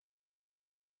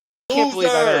can't believe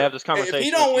I gotta have this conversation. If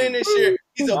he don't win this year,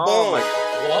 he's a bum. What?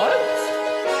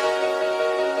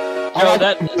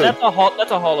 That's a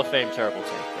Hall of Fame terrible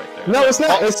take right there. No, it's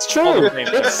not. It's true.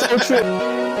 It's so true.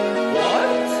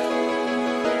 What?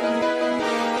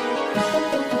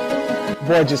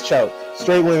 Boy just choked.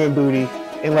 Straight women booty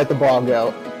and let the ball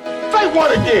go. Say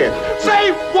what again?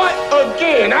 Say what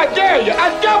again? I dare you. I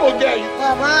double dare you.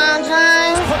 LeBron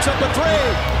James puts up a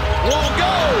three. Won't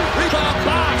go. Rebound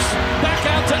box. Back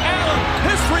out to Allen.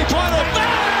 His three-pointer.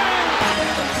 Bang!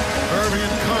 Irving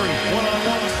and Curry.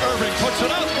 One-on-one. Irving puts it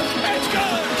up. It's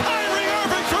good. Kyrie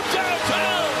Irving from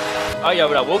downtown. Oh, yeah,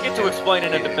 but we'll get to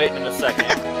explaining and debating in a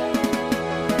second.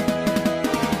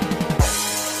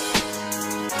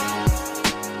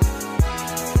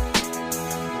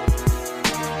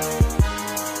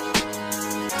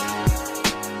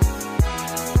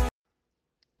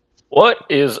 What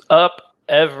is up,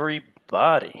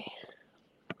 everybody?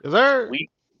 Is there?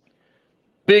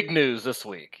 Big news this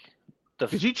week.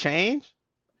 Did you change?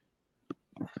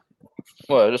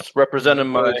 Well, just representing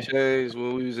my change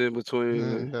when we was in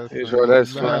between.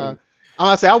 That's I'm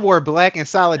gonna say I wore black in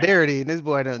solidarity, and this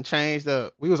boy done changed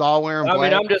up. We was all wearing black. I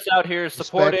mean, I'm just out here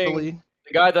supporting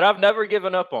the guy that I've never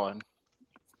given up on.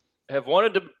 Have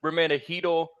wanted to remain a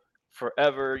Heatle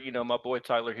forever. You know, my boy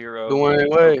Tyler Hero. Dwayne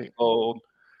Wade. Old.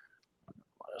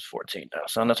 That's 14 now,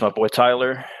 son. That's my boy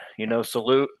Tyler. You know,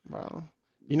 salute. Bro.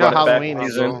 You know Halloween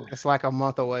is it's like a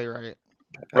month away, right?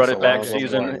 Run it back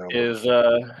season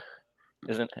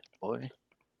isn't it, boy?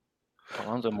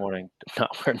 Alonzo Mourning did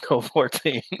not wear no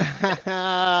 14.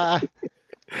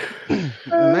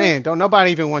 Man, don't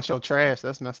nobody even want your trash.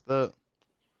 That's messed up.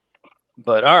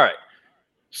 But all right.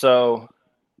 So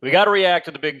we gotta react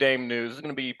to the big Dame news. It's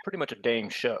gonna be pretty much a Dame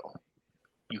show.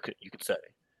 You could say.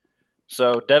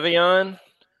 So Devion,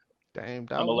 Dame,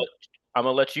 I'm gonna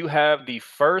let you have the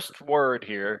first word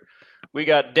here. We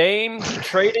got Dame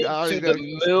traded to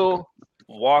the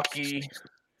Milwaukee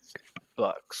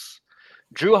Bucks.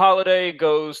 Jrue Holiday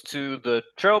goes to the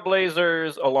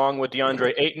Trailblazers along with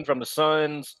DeAndre Ayton from the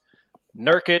Suns.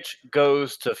 Nurkic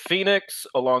goes to Phoenix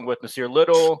along with Nasir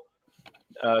Little,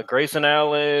 Grayson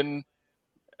Allen,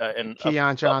 and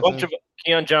Keon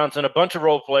Johnson, a bunch of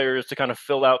role players to kind of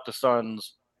fill out the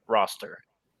Suns roster.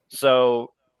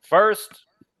 So first,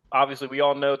 obviously, we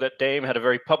all know that Dame had a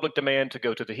very public demand to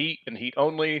go to the Heat and Heat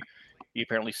only. He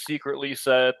apparently secretly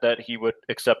said that he would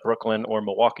accept Brooklyn or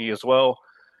Milwaukee as well.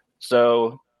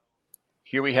 So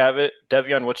here we have it.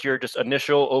 Devion, what's your just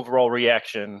initial overall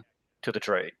reaction to the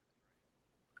trade?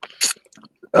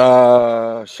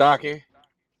 Shocking.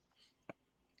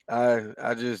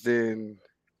 I just didn't.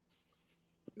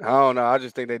 I don't know. I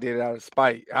just think they did it out of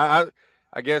spite. I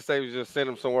guess they just sent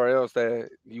him somewhere else that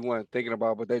you weren't thinking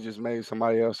about, but they just made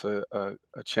somebody else a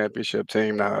championship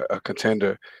team, not a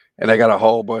contender, and they got a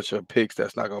whole bunch of picks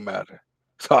that's not gonna matter.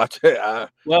 So I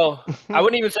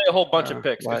wouldn't even say a whole bunch of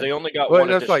picks because they only got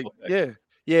one additional pick.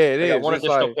 Yeah, it they is. Got one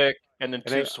additional pick and then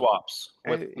two swaps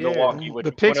with Milwaukee.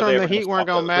 The picks from the Heat weren't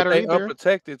gonna matter they either.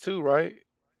 Unprotected too, right?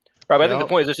 Right. I think the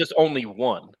point is it's just only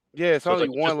one. Yeah, it's only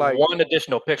one. Like one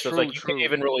additional pick. So it's like you can't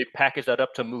even really package that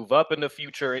up to move up in the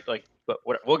future. Like, but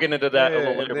we'll get into that a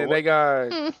little later. Then they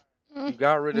got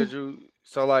rid of Jrue.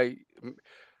 So like,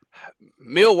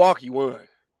 Milwaukee won.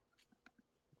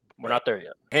 We're not there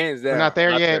yet. Hands down. We're not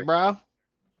there yet, bro.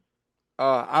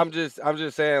 I'm just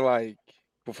saying, like,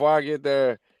 before I get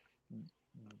there,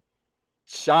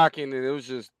 shocking, and it was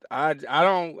just I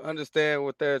don't understand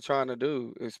what they're trying to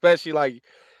do, especially like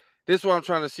this is what I'm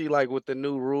trying to see, like with the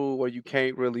new rule where you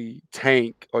can't really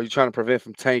tank or you're trying to prevent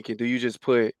from tanking. Do you just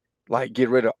get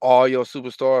rid of all your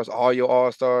superstars, all your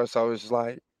all-stars, so it's just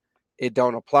like it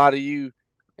don't apply to you,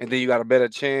 and then you got a better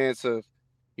chance of,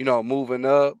 moving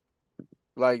up.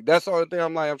 Like that's the only thing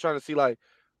I'm trying to see like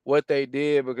what they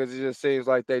did, because it just seems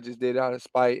like they just did it out of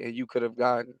spite, and you could have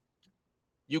gotten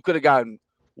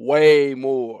way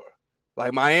more.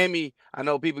 Like Miami, I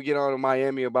know people get on to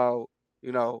Miami about,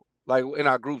 like in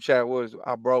our group chat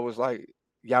our bro was like,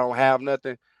 y'all don't have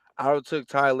nothing. I would have took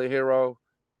Tyler Hero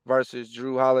versus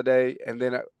Jrue Holiday, and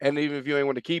even if you ain't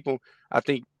want to keep him, I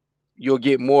think you'll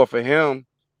get more for him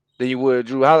than you would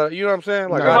Jrue Holiday. You know what I'm saying?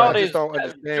 Like I just don't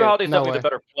understand. Jrue Holiday's definitely the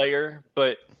better player,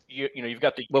 but you've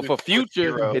got the. But for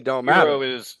future, Hero. It don't matter. Hero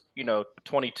is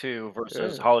 22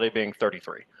 versus Holiday being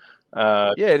 33.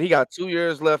 And he got 2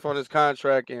 years left on his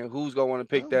contract, and who's gonna want to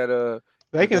pick that?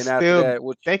 They can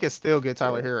still get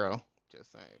Tyler Hero.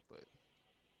 Just saying, but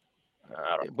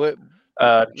I don't know. But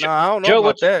I don't know Joe,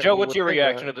 about that. Joe, what's your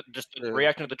reaction to the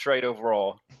reaction to the trade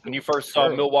overall when you first saw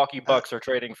Milwaukee Bucks are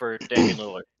trading for Dame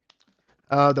Lillard?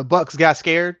 The Bucks got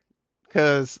scared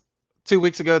because 2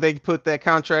 weeks ago they put that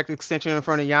contract extension in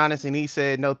front of Giannis, and he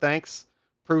said, "No thanks.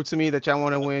 Prove to me that y'all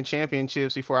want to win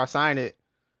championships before I sign it."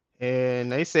 And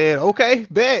they said, "Okay,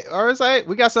 bet." Or it's like,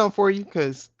 "We got something for you,"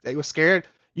 because they were scared.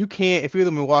 You can't, if you're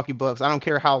the Milwaukee Bucks, I don't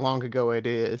care how long ago it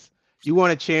is. You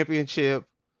won a championship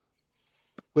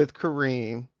with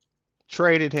Kareem,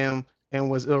 traded him,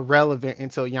 and was irrelevant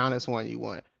until Giannis won you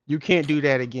one. You can't do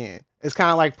that again. It's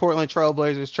kind of like Portland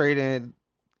Trailblazers trading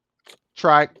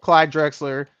Clyde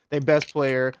Drexler, their best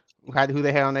player, who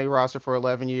they had on their roster for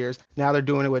 11 years. Now they're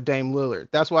doing it with Dame Lillard.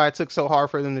 That's why it took so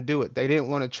hard for them to do it. They didn't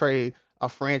want to trade a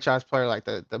franchise player like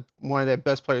the one of their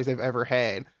best players they've ever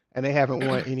had, and they haven't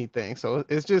won anything. So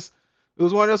it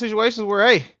was one of those situations where,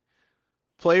 hey,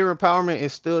 player empowerment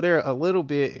is still there a little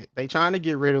bit. They trying to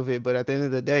get rid of it, but at the end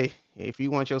of the day, if you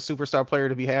want your superstar player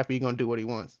to be happy, you're gonna do what he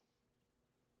wants.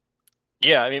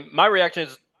 Yeah, I mean, my reaction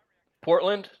is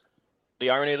Portland. The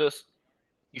irony of this,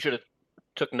 you should have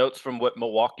took notes from what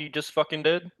Milwaukee just fucking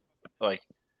did. Like,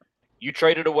 you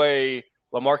traded away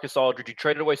LaMarcus Aldridge, you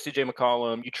traded away CJ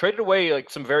McCollum, you traded away like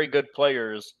some very good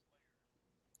players,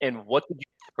 and what did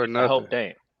you do to help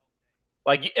Dame?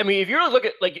 Like, I mean, if you're looking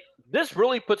at like this,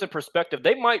 really puts in perspective.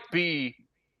 They might be,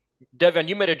 Devin.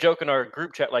 You made a joke in our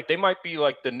group chat. Like, they might be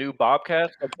like the new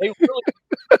Bobcats. Like, they really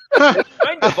they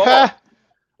kind of are.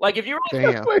 Like, if you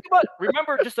really think about,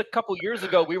 remember just a couple years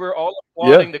ago, we were all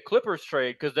applauding the Clippers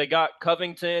trade because they got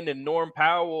Covington and Norm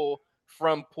Powell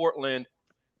from Portland.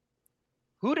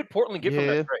 Who did Portland get from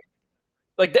that trade?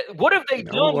 Like, what have they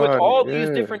done with all these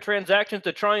different transactions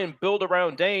to try and build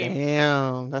around Dame?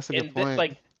 Damn, that's a good point.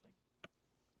 Like,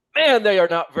 man, they are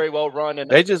not very well run, and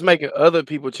they just making other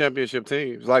people championship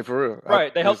teams, like for real.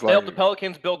 Right, they helped the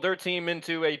Pelicans build their team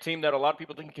into a team that a lot of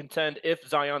people can contend if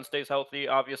Zion stays healthy.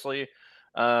 Obviously,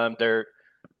 they're,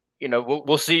 you know,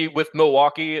 we'll see with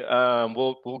Milwaukee.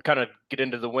 We'll kind of get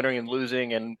into the winning and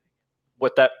losing and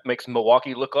what that makes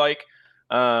Milwaukee look like.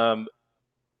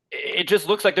 It just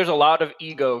looks like there's a lot of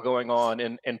ego going on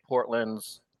in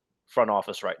Portland's front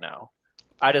office right now.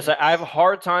 I have a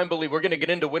hard time believing, we're going to get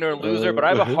into winner and loser, but I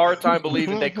have a hard time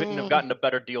believing they couldn't have gotten a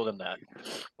better deal than that.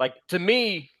 Like, to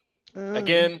me,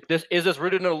 again, this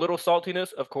rooted in a little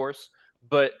saltiness, of course,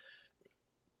 but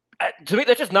to me,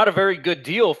 that's just not a very good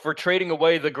deal for trading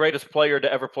away the greatest player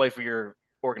to ever play for your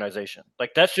organization.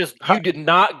 Like, that's just, you did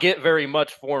not get very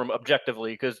much for him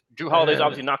objectively, because Jrue Holiday's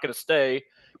obviously not going to stay.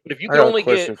 But if you can only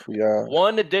get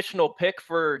one additional pick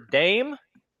for Dame,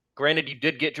 granted you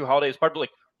did get Jrue Holiday as part, but like,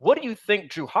 what do you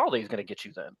think Jrue Holiday is going to get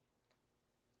you then?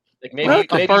 Like, maybe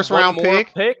a first round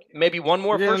pick, maybe one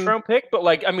more first round pick. But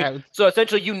like, I mean, so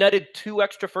essentially you netted 2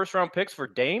 extra first round picks for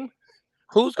Dame.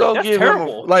 Who's gonna give him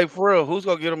like, for real? Who's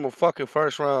gonna get him a fucking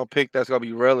first round pick that's gonna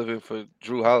be relevant for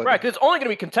Jrue Holiday? Right, because it's only gonna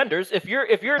be contenders. If you're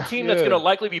a team that's gonna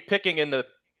likely be picking in the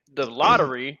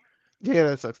lottery. Yeah,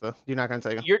 that sucks though. You're not gonna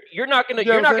take him. You're not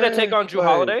gonna take on Jrue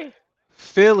Holiday.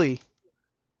 Philly,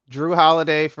 Jrue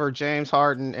Holiday for James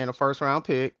Harden and a first round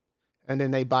pick, and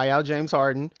then they buy out James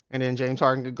Harden, and then James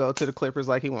Harden could go to the Clippers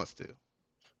like he wants to.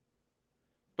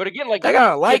 But again, like, they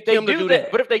gotta like him to do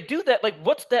that. But if they do that, like,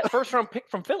 what's that first round pick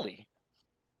from Philly?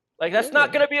 Like, that's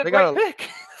not gonna be a great pick.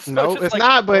 So no, it's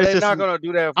not. But it's just not gonna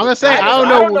do that. I'm gonna say I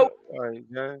don't know.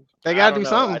 They gotta do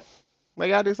something. They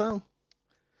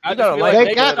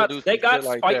got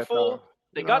spiteful.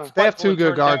 They have 2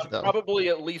 good guards though. Probably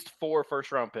at least 4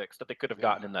 first round picks that they could have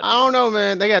gotten in that. I don't know,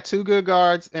 man. They got 2 good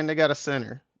guards and they got a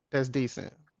center that's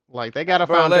decent. Like, they got a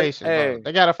foundation.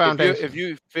 They got a foundation. If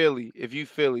you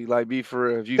Philly, like, be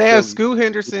for real. They have Scoot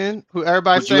Henderson, who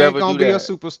everybody's saying gonna be a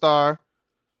superstar.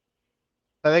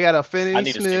 They got a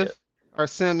Finney Smith or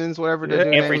Simmons, whatever they're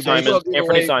doing. Anthony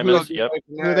Simons. Yep.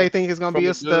 Who they think is gonna be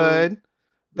a stud.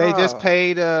 They just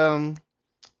paid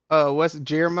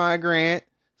Jeremiah Grant.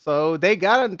 So they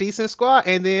got a decent squad,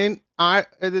 and then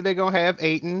they're gonna have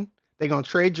Ayton. They're gonna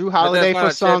trade Jrue Holiday for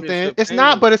something. It's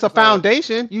not, but it's a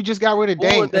foundation. You just got rid of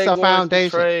Dame. It's a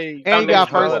foundation. And you got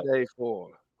Holiday for.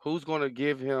 Who's gonna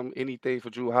give him anything for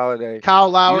Jrue Holiday?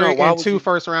 Kyle Lowry and 2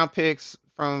 first round picks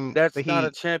from that's the not Heat.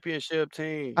 A championship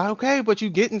team. Okay, but you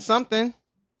getting something.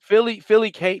 Philly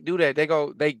can't do that.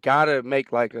 They gotta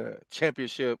make like a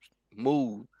championship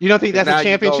move. You don't think that's a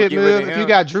championship move? If you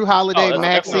got Jrue Holiday,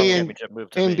 Maxey, and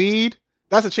Embiid,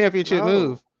 that's a championship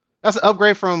move. That's an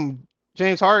upgrade from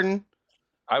James Harden.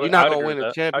 You're not gonna win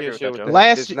a championship.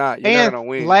 Last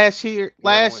year,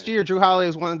 Jrue Holiday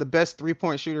is one of the best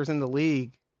 3-point shooters in the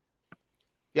league.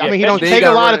 Yeah, I mean, he don't take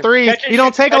a lot of threes. He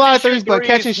don't take a lot of threes, but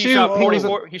catch and shoot.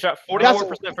 He shot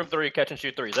 44% from 3, catch and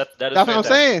shoot threes. That's what I'm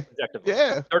saying.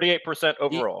 Yeah, 38%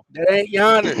 overall. That ain't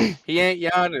Giannis. He ain't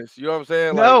Giannis. You know what I'm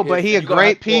saying? No, but he a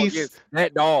great piece.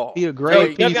 That dog. He a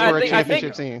great piece for a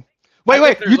championship team. Wait.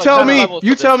 there's You like tell different me. levels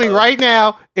You to tell this me stuff. right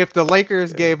now if the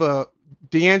Lakers gave a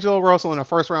D'Angelo Russell and a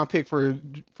first round pick for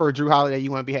Jrue Holiday,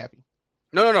 you want to be happy?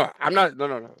 No. I'm not.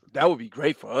 No. That would be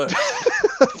great for us.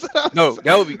 No,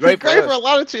 that would be great for Great us. for a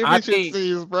lot of championship think-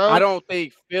 teams, bro. I don't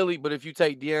think Philly, but if you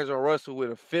take D'Angelo Russell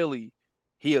with a Philly,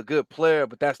 he a good player,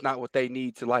 but that's not what they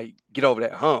need to like get over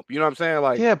that hump. You know what I'm saying?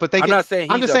 Like, Yeah, but I'm not saying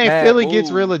he's I'm just a saying bad Philly move.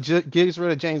 gets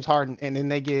rid of James Harden, and then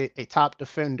they get a top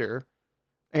defender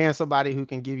and somebody who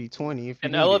can give you 20 if you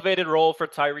An need it. elevated role for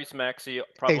Tyrese Maxey,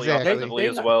 probably Exactly. offensively They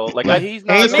as not- well. Like, but he's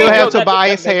not And you to still me, have Joe, that Tobias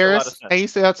makes a lot of Harris. sense. And you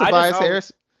still have I just Tobias don't-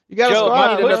 Harris. You got a Joe, squad.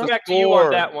 my need another pushback to you on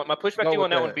scorer. that one. My pushback to you Go on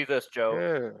that with one that. be this,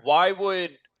 Joe. Yeah.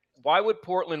 Why would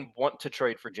Portland want to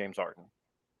trade for James Harden?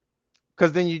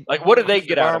 Because then you Like, what do they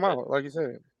get Buy out him of it? out, like you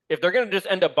said. If they're gonna just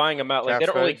end up buying him out, like Cap they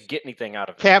don't really space. get anything out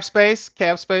of it. cap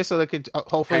space, so they could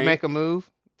hopefully Tank. make a move.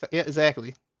 Yeah,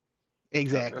 exactly.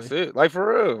 That's it. Like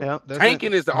for real. Yeah, that's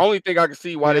Tanking it. is the only thing I can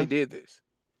see why Yeah. they did this.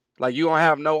 Like you don't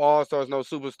have no all-stars, no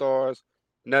superstars,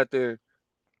 nothing.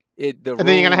 And then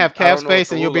you're gonna have I cap don't know if space,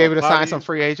 the and you'll rules be able to apply sign to some you.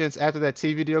 free agents after that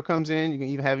TV deal comes in. You can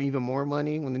even have even more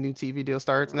money when the new TV deal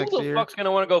starts Who next the year. fuck's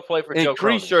gonna want to go play for Joe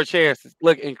Increase Cronin? your chances.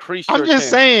 Look, increase your I'm just chances.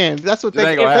 saying that's what It ain't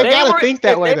they gonna happen. gotta think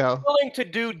that if way they were though. willing to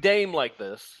do Dame like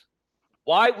this,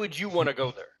 why would you want to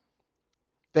go there?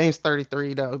 Dame's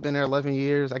 33 though, been there 11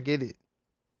 years. I get it.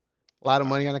 A lot of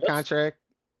money on the contract.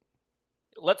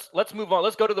 Let's move on.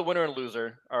 Let's go to the winner and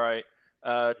loser. All right,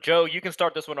 Joe, you can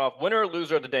start this one off. Winner or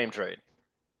loser of the Dame trade?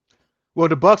 Well,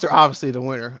 the Bucks are obviously the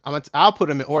winner. I'll put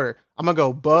them in order. I'm gonna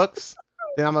go Bucks,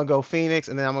 then I'm gonna go Phoenix,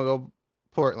 and then I'm gonna go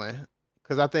Portland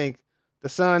because I think the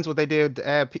Suns, what they did to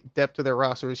add depth to their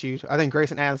roster is huge. I think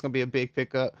Grayson Allen's gonna be a big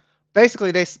pickup.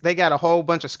 Basically, they got a whole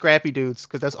bunch of scrappy dudes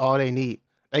because that's all they need.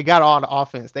 They got all the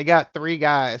offense. They got 3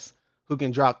 guys who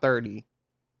can drop 30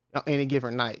 on any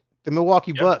given night. The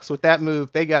Milwaukee Bucks, with that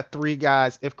move, they got 3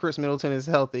 guys, if Chris Middleton is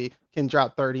healthy, can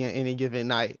drop 30 on any given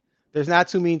night. There's not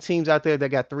too many teams out there that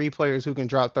got 3 players who can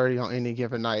drop 30 on any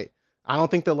given night. I don't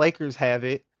think the Lakers have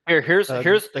it. Here's the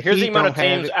the Heat amount of don't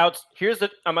have teams it. out. Here's the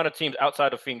amount of teams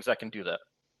outside of Phoenix that can do that.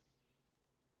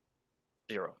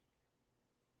 0.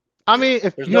 I mean,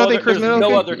 if There's you don't think there's Chris Middleton,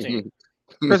 no other team.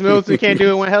 Chris Middleton can't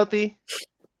do it when healthy.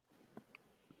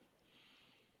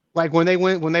 Like when they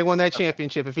won that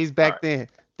championship, if he's back then,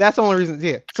 that's the only reason.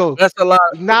 Yeah, so That's a lot.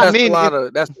 not That's many. a lot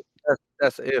of. That's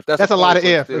if. That's a lot of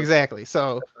if, still. exactly.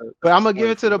 So, but I'm gonna give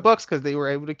it to the Bucks because they were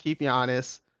able to keep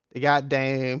Giannis. They got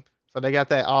Dame, so they got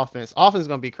that offense. Offense is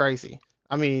gonna be crazy.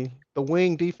 I mean, the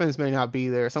wing defense may not be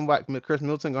there. Chris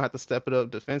Middleton gonna have to step it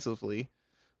up defensively.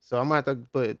 So I'm gonna have to.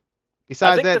 But I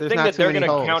besides think that, the there's thing not that too they're many going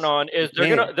to holes. count on is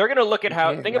they're going to look at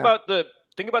how think about the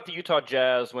Utah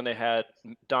Jazz when they had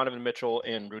Donovan Mitchell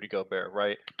and Rudy Gobert,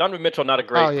 right? Donovan Mitchell not a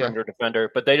great perimeter defender,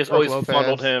 but they just Brook always Lopez.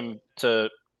 funneled him to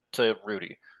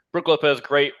Rudy. Brook Lopez,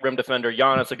 great rim defender.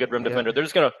 Giannis, a good rim defender. They're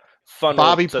just going to funnel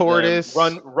Bobby to Portis.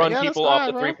 them, run They got a people squad, off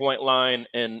the bro. 3-point line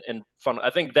and funnel. I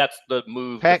think that's the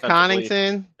move. Pat defensively.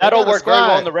 Connaughton. That'll They got a work very well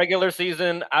squad. in the regular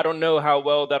season. I don't know how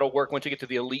well that'll work once you get to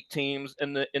the elite teams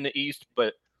in the East,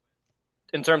 but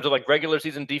in terms of like regular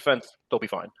season defense, they'll be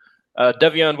fine.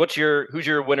 Devion, who's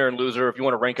your winner and loser? If you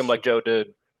want to rank them like Joe did,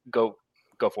 go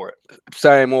for it.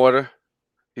 Same order.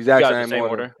 Exact Guys, same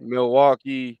order.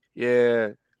 Milwaukee, yeah.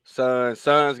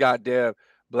 Suns got depth.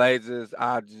 Blazers,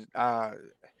 I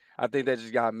think they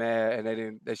just got mad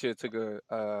and they should have took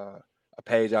a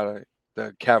page out of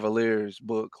the Cavaliers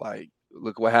book. Like,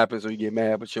 look what happens when you get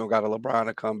mad, but you don't got a LeBron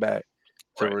to come back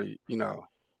to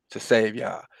to save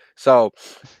y'all. So,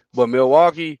 but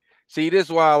Milwaukee, see, this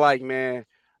is why I like, man.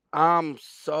 I'm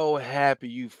so happy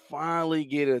you finally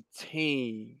get a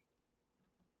team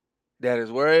that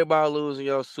is worried about losing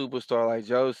your superstar, like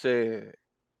Joe said,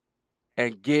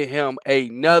 and get him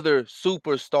another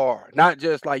superstar. Not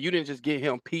just like you didn't just get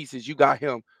him pieces, you got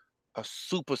him a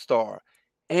superstar.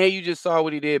 And you just saw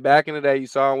what he did back in the day. You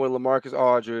saw him with LaMarcus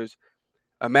Aldridge.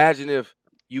 Imagine if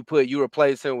you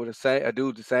replace him with a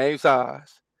dude the same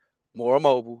size, more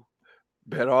mobile,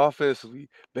 better offensively,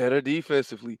 better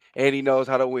defensively, and he knows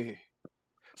how to win.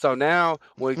 So now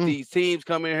when these teams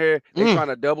come in here, they're trying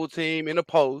to double team in the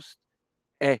post,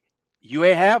 and you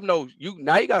ain't have now you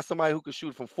got somebody who can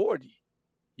shoot from 40.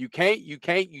 You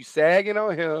sagging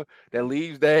on him that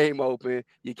leaves Dame open.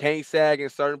 You can't sag in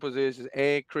certain positions,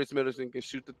 and Chris Middleton can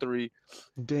shoot the 3.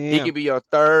 Damn. He can be your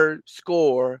third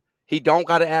scorer. He don't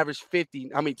got to average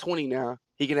 20 now.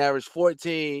 He can average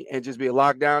 14 and just be a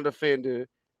lockdown defender,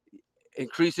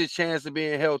 increase his chance of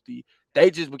being healthy.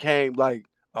 They just became like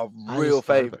a real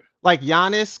favorite. Like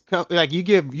Giannis, like you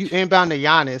inbound to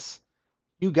Giannis,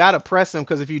 you gotta press him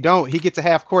because if you don't, he gets a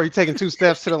half court. He's taking 2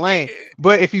 steps to the lane.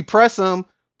 But if you press him,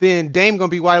 then Dame gonna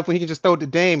be wide open. He can just throw it to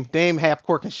Dame. Dame half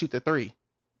court can shoot the three.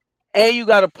 And you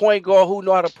got a point guard who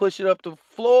know how to push it up the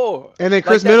floor. And then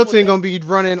Chris Middleton gonna be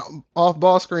running off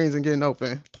ball screens and getting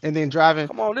open, and then driving,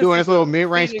 doing his little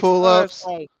mid-range pull-ups.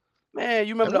 Man,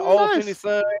 you remember the old Phoenix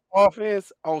Suns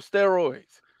offense on steroids?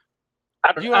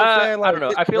 You know what I'm saying? Like, I don't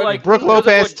know. I feel like Brook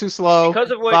Lopez too slow.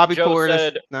 Because of what Bobby Joe Portis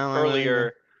said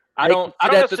earlier. I don't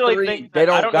necessarily think they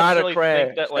don't gotta crash.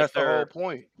 Think that, like, that's the whole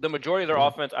point. The majority of their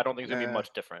offense, I don't think is gonna be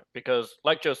much different because,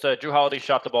 like Joe said, Jrue Holiday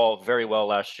shot the ball very well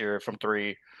last year from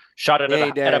three. Shot it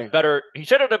at a better. He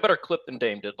shot it at a better clip than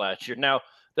Dame did last year. Now,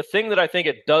 the thing that I think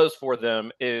it does for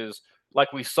them is,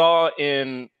 like we saw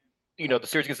in the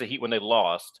series against the Heat when they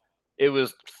lost. It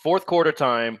was fourth quarter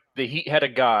time. The Heat had a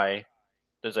guy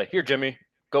that's like, "Here, Jimmy,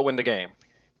 go win the game."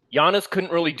 Giannis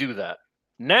couldn't really do that.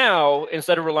 Now,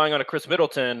 instead of relying on a Chris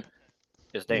Middleton,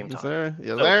 it's Dame time.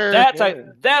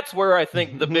 That's where I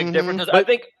think the big difference is. I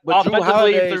think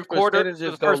offensively through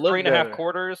the first 3.5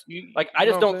 quarters, I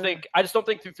just don't think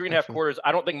through 3.5 quarters,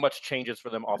 I don't think much changes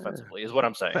for them offensively. Is what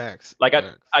I'm saying. Facts.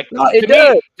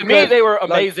 To me, they were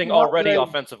amazing already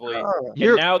offensively,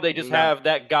 and now they just have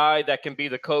that guy that can be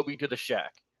the Kobe to the Shaq.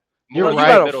 You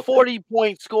got a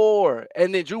 40-point score,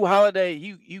 and then Jrue Holiday,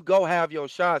 you go have your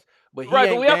shots. But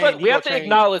we have to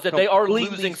acknowledge that they are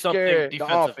losing something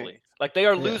defensively. Like they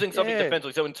are losing something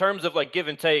defensively. So in terms of like give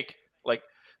and take,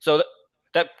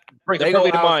 that brings a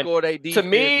point to mind. To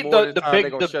me,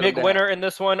 the big winner in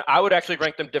this one, I would actually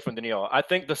rank them different than y'all. I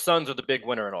think the Suns are the big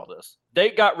winner in all this.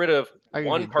 They got rid of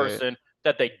one person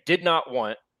that they did not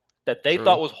want, that they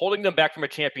thought was holding them back from a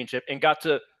championship, and got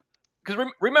to. Because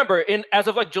remember, as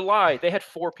of like July, they had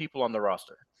 4 people on the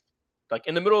roster. Like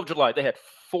in the middle of July, they had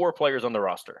 4 players on the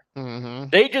roster. Mm-hmm.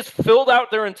 They just filled out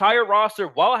their entire roster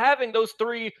while having those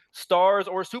 3 stars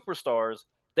or superstars.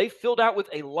 They filled out with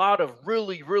a lot of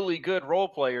really, really good role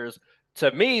players. To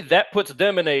me, that puts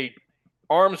them in a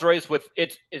arms race with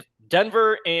it's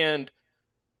Denver and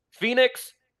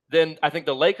Phoenix. Then I think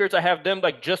the Lakers, I have them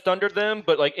like just under them,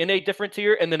 but like in a different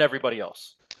tier, and then everybody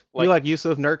else. You like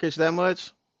Yusuf Nurkic that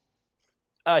much?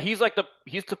 He's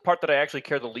the part that I actually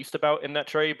care the least about in that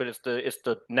trade, but it's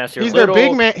the Nasir. He's their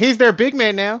big man. He's their big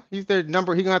man now. He's their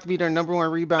number. He's gonna have to be their number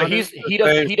 1 rebounder. He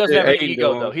doesn't have an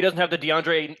ego though. He doesn't have the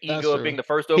DeAndre Ayton ego of being the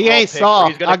first overall pick. He ain't soft.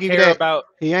 He's gonna care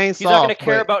he ain't soft. He's not gonna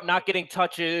care about not getting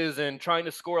touches and trying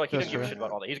to score. Like he doesn't give a shit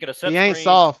about all that. He's gonna set. He ain't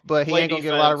soft, but he ain't gonna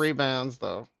get a lot of rebounds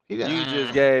though. You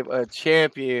just gave a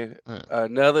champion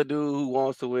another dude who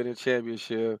wants to win a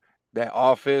championship. That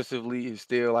offensively is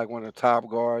still like one of the top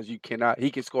guards. He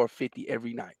can score 50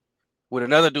 every night. With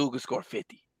another dude who can score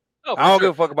 50. Oh, I don't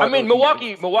give a fuck about. I mean,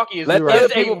 Milwaukee is a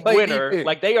winner. Defense.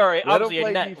 Like they are obviously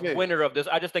a net winner of this.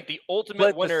 I just think the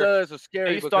ultimate winner, the Suns are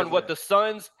scary based on what the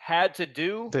Suns had to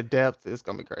do. The depth is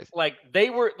gonna be crazy. Like they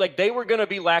were gonna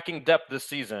be lacking depth this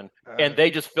season, and they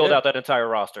just filled out that entire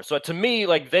roster. So to me,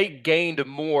 like they gained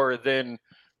more than.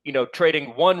 Trading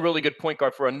one really good point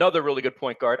guard for another really good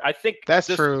point guard. I think that's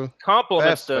true.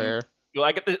 Compliments them. Fair.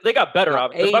 Like they got better.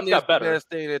 The Bucks got better. The best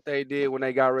thing that they did when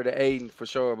they got rid of Aiden for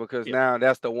sure, because now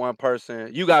that's the one person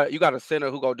you got a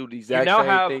center who gonna do the exact same thing. You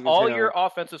now have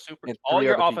all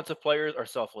your offensive players are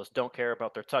selfless. Don't care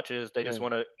about their touches. They just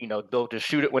want to they'll just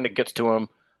shoot it when it gets to them.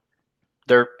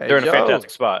 They're in a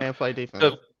fantastic spot. And play defense.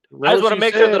 So I just want to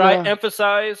make sure that I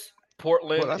emphasize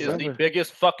Portland is the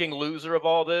biggest fucking loser of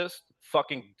all this.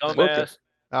 Fucking dumbass,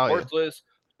 worthless,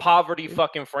 poverty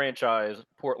fucking franchise,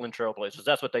 Portland Trailblazers.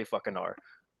 That's what they fucking are.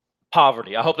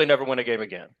 Poverty. I hope they never win a game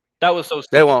again. That was so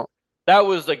stupid. They won't. That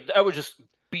was just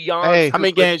beyond. How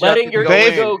many games letting your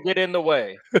ego get in the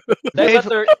way.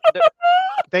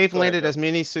 They've landed as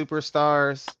many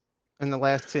superstars in the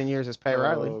last 10 years as Pat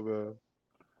Riley.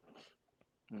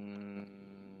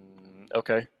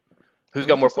 Okay. Who's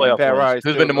got more playoff wins?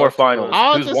 Who's been to more finals?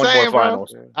 Who's won more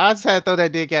finals? I just had to throw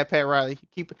that dig at Pat Riley.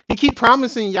 He keep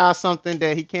promising y'all something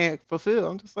that he can't fulfill.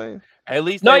 I'm just saying. At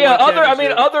least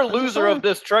other loser of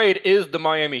this trade is the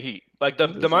Miami Heat. Like the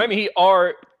Miami Heat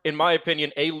are, in my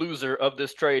opinion, a loser of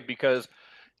this trade because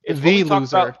it's the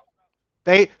loser.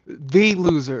 The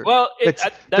loser. Well,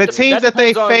 the teams that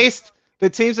they faced. The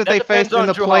teams that they faced in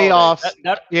the playoffs.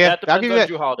 I'll give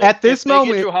you that. At this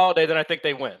moment, Jrue Holiday, then I think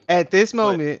they win. At this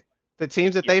moment. The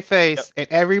teams that they faced and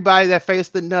everybody that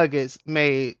faced the Nuggets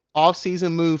made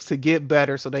off-season moves to get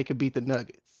better so they could beat the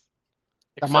Nuggets.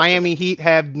 The Miami Heat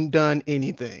haven't done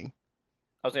anything.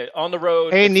 I was saying on the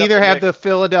road. And neither have the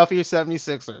Philadelphia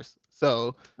 76ers.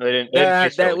 So they didn't I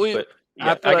feel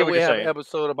like we have an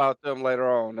episode about them later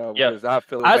on, though. Because I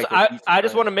feel like I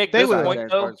just want to make this point,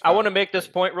 though. I want to make this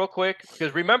point real quick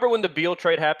because remember when the Beal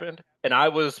trade happened and I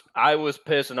was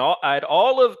pissed and I had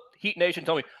all of Heat Nation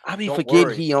tell me, I be don't forgetting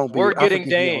worry, he on. we're I getting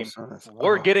forget he on Dame. Suns.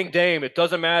 We're getting Dame. It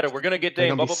doesn't matter. We're gonna get They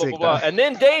Dame. gonna Blah be blah blah sick, blah blah. though. And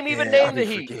then Dame even I named be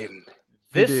the Heat. forgetting.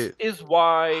 He This did. is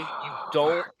why you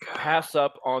don't my God. pass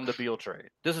up on the Beal trade.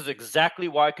 This is exactly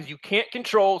why, because you can't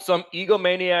control some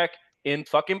egomaniac in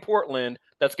fucking Portland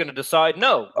that's going to decide,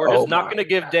 no, we're just not going to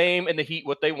give Dame and the Heat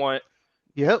what they want.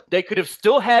 Yep. They could have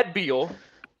still had Beal,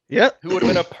 Yep. who would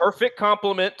have been a perfect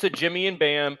complement to Jimmy and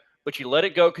Bam, but you let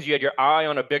it go because you had your eye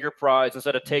on a bigger prize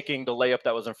instead of taking the layup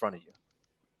that was in front of you.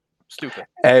 Stupid.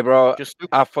 Hey, bro, Just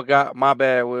stupid. I forgot. My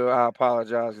bad, Will. I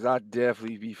apologize because I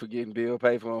definitely be forgetting Bill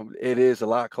pay for him. It is a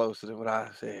lot closer than what I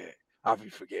said. I be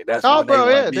forgetting. That's Oh, one bro,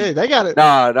 A, yeah, one B. they got it.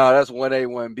 No, that's 1A,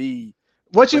 1B.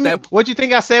 What you but mean? that- What you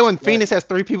think I said when Yeah. Phoenix has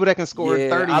 3 people that can score Yeah,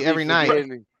 30 I be every night?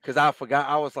 forgetting because I forgot.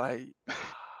 I was like,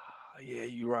 yeah,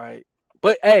 you right.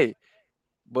 But hey,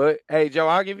 Joe,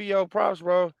 I'll give you your props,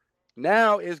 bro.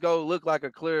 Now it's gonna look like a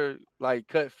clear, like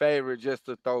cut favorite just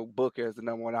to throw Booker as the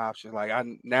number one option. Like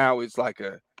now it's like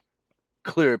a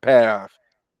clear path.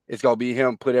 It's gonna be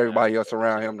him, put everybody else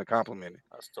around him to compliment it.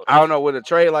 I don't know, with a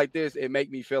trade like this, it make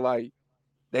me feel like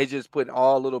they just putting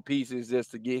all little pieces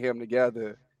just to get him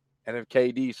together. And if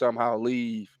KD somehow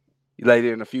leave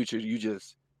later in the future, you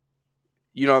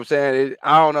know what I'm saying?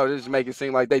 I don't know. This make it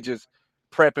seem like they just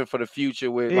prepping for the future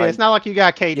with Yeah, like, it's not like you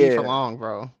got KD for yeah. long,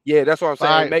 bro. Yeah, that's what I'm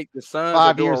saying. 5 Make the Suns 5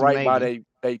 are doing years right by maybe.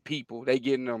 they people. They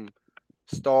getting them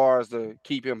stars to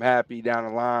keep him happy down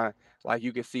the line. Like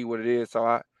you can see what it is.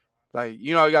 So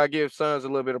you gotta give Suns a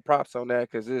little bit of props on that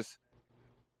because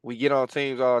we get on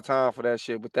teams all the time for that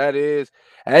shit. But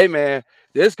hey man,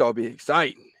 this gonna be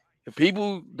exciting. If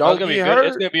people don't gonna be get good.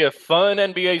 It's hurt, gonna be a fun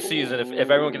NBA season if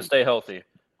everyone can stay healthy.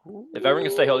 If everyone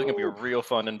can stay healthy, it's gonna be a real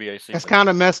fun NBA season. It's kind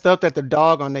of messed up that the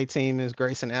dog on their team is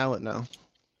Grayson Allen, though.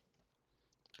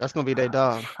 That's gonna be their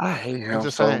dog. I hate him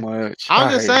just so saying. much. I'm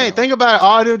I just hate saying. him. Think about it,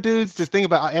 all the dudes. Just think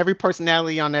about every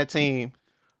personality on that team.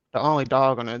 The only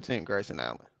dog on that team, Grayson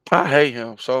Allen. I hate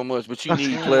him so much, but you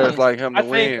need players like him to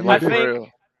win. Like, for real.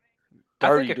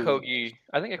 I think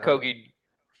Okogie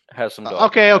has some dog.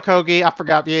 Okay, Okogie. I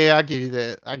forgot. Yeah, I give you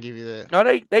that. No,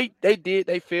 they did.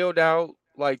 They filled out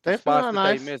like the They spots filled that out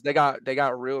nice. they missed. They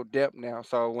got real depth now.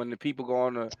 So when the people go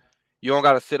on you don't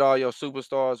got to sit all your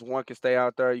superstars. One can stay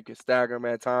out there. You can stagger them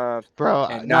at times. Bro,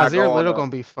 and not Nazir go on Little gonna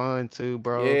be fun too,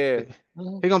 bro. Yeah.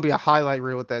 He's gonna be a highlight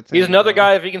reel with that team. He's another bro.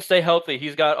 guy, if he can stay healthy,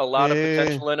 he's got a lot of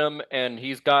potential in him, and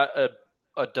he's got a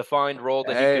defined role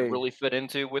that he could really fit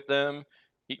into with them.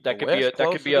 That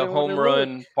could be a home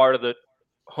run part of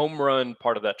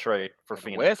that trade for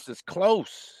Phoenix. West is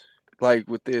close. Like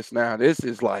with this now, this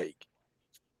is like.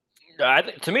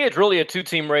 To me, it's really a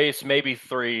 2-team race, maybe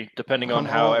 3, depending on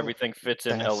how everything fits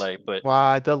in LA. But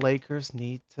why the Lakers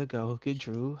need to go get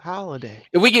Jrue Holiday.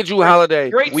 If we get Jrue Holiday,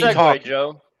 great we segue, talking.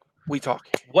 Joe. We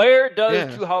talking. Where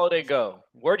does Jrue Holiday go?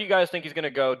 Where do you guys think he's going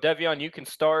to go? Devion, you can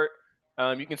start.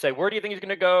 You can say, where do you think he's going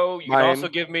to go? You can also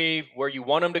give me where you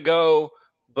want him to go.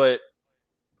 But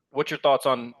what's your thoughts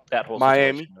on that whole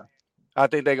Miami? situation? I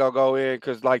think they're going to go in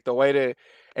because, like, the way that –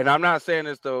 and I'm not saying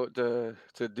this to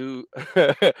do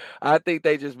 – I think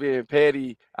they just being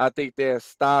petty. I think they'll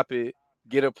stop it,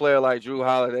 get a player like Jrue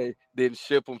Holiday, then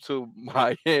ship him to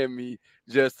Miami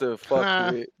just to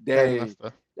fuck with Dame.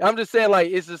 I'm just saying, like,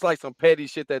 it's just like some petty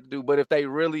shit that do. But if they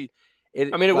really – it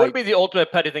would be the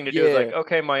ultimate petty thing to do. It's like,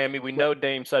 okay, Miami, we know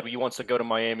Dame said he wants to go to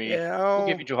Miami. Yeah, we'll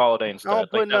give you Jrue Holiday instead. I don't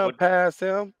put nothing past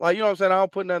him. Like, you know what I'm saying? I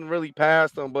don't put nothing really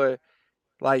past him. But,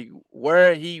 like,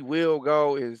 where he will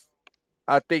go is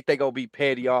I think they going to be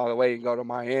petty all the way and go to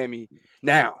Miami.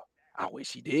 Now, I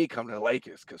wish he did come to the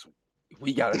Lakers because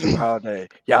we got a Jrue Holiday.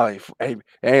 Y'all ain't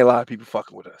a lot of people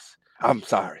fucking with us. I'm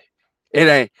sorry. It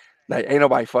ain't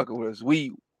nobody fucking with us.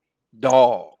 We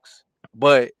dogs.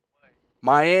 But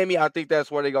Miami, I think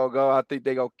that's where they gonna go. I think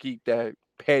they gonna keep that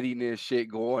pettiness shit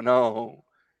going on.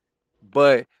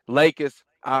 But Lakers,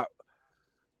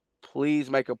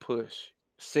 please make a push.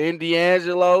 Send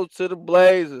D'Angelo to the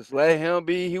Blazers. Let him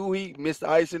be who he Mr.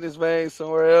 Ice in his veins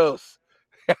somewhere else.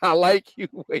 I like you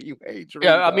when you ain't Jrue.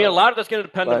 Yeah, I mean, a lot of that's going to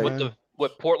depend on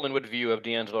what Portland would view of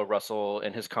D'Angelo Russell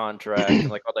and his contract. And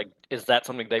like, is that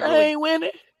something they really ain't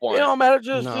winning? Want? It don't matter.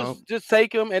 Just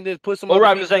take him and then put some.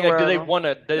 I'm just saying, like, do they want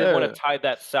to tie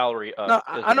that salary up? No,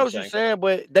 I know what you're saying,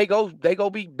 but they go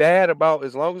be bad about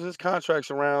as long as his contract's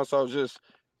around. So just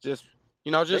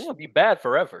they're gonna be bad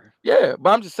forever. Yeah, but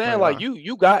I'm just saying, like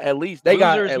you got at least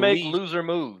losers make loser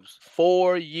moves.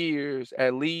 4 years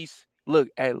at least. Look,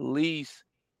 at least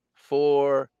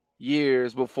 4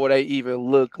 years before they even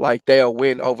look like they'll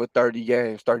win over 30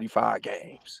 games, 35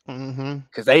 games.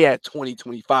 Because they at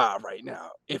 20-25 right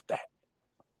now, if that.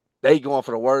 They going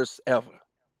for the worst ever.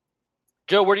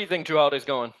 Joe, where do you think Jrue Holiday's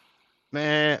going?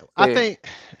 Man, I think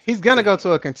he's gonna go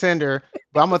to a contender,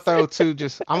 but I'm gonna throw two.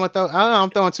 I'm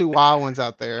throwing two wild ones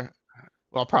out there.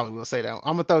 Well, I probably will say that.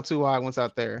 I'm gonna throw two wild ones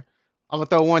out there. I'm gonna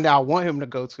throw one that I want him to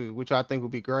go to, which I think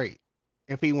would be great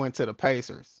if he went to the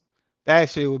Pacers. That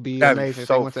shit would be That'd be amazing if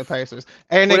they so. went to the Pacers,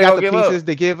 and What they they got gonna the give up? pieces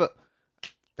to give up.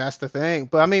 That's the thing.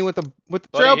 But I mean, with the Buddy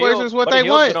Trailblazers, Hield- what Buddy they Hield's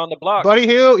want? been on the block. Buddy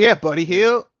Hield, yeah, Buddy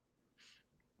Hield.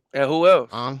 And who else?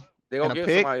 They and gonna a give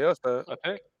pick. somebody else that. A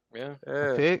pick. Yeah.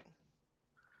 A pick.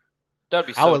 That'd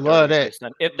be so I would love dirty that. if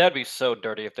they sent- that'd be so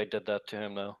dirty if they did that to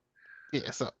him, though.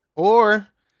 Yeah. So, or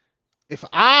if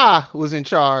I was in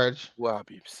charge, Well, I'll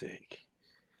be sick.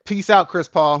 peace out, Chris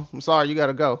Paul. I'm sorry, you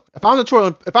gotta go. If I'm the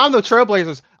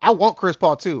Trailblazers, I want Chris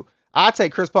Paul too. I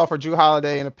take Chris Paul for Jrue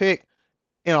Holiday in a pick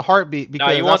in a heartbeat because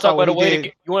Now you want to talk about a way did. to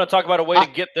you want to talk about a way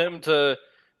to get them to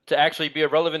actually be a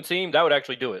relevant team. That would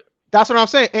actually do it. That's what I'm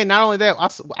saying. And not only that,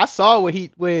 I saw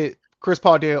what Chris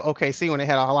Paul did at OKC when they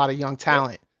had a lot of young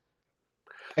talent.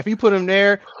 If you put him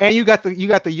there, and you got the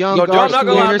young Yo, guard, I'm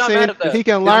not Anderson, mad at that. he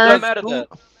can I'm learn. not mad at that.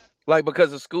 Like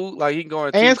because of school, like he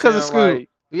going to And teach because of him, school. like,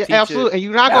 Yeah, teach absolutely. it. And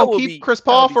you're not That gonna would keep be- Chris that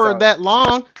Paul would be for solid. that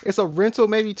long. It's a rental,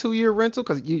 maybe 2-year rental,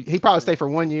 because he probably stay for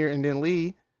 1 year and then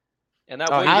leave. And that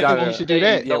Oh, way he you gotta- can you should do stay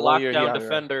that. the Yeah, 1 year he lockdown out there.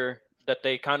 defender that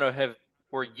they kind of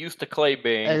were used to Clay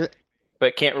being, And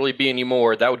but can't really be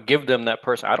anymore. That would give them that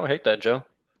person. I don't hate that, Joe.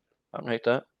 I don't hate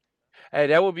that. Hey,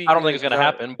 that would be. I don't think good, it's gonna 'cause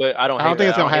happen, but I don't. I don't hate think that.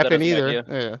 it's gonna I don't hate happen that as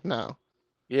an either. idea. Yeah, no.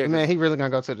 Yeah, Man, he really gonna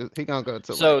go to he gonna go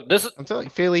to. So like, this is I'm telling you,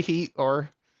 Philly Heat or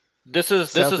this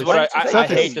is Celtics. what I Celtics.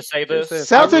 hate to say this.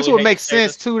 Celtics I Celtics really would hate make to say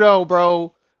sense this. too, though,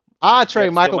 bro. I'd trade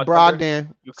steal Michael my thunder?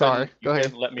 Brogdon. You Sorry, couldn't- go you ahead.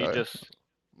 couldn't let me Go ahead. just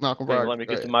Malcolm couldn't Brogdon. let me go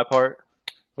get to ahead. my part.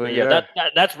 But But yeah,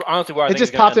 that's honestly where I It think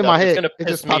just it's gonna popped in end my up. It's head. gonna It piss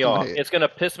just me popped in my off. head. It's gonna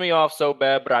piss me off so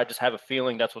bad, but I just have a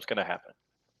feeling that's what's gonna happen.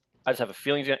 I just have a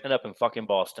feeling it's gonna end up in fucking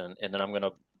Boston, and then I'm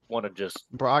gonna want to just.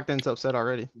 Brogdon's upset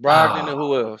already. Brogdon and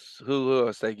who else? Who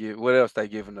else they give? What else they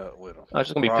giving up with him? It's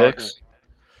just gonna be Brogdon. picks.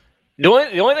 The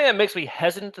only thing that makes me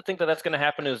hesitant to think that that's gonna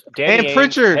happen is Danny And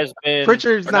Pritchard. Ainge has been.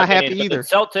 Pritchard's or not Danny happy Ainge, but either.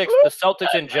 The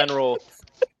Celtics in general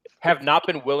have not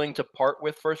been willing to part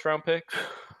with first round picks.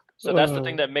 So that's the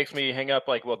thing that makes me hang up.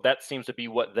 Like, well, that seems to be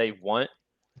what they want.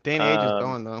 Danny Ainge is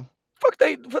gone though. What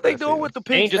they That's doing it. with the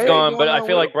picks? Ainge is gone, but I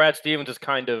feel like Brad Stevens is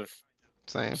kind of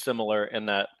Same. similar in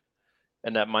that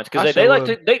mind I because sure they like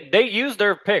would. to they use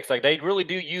their picks, like they really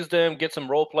do use them, get some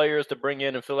role players to bring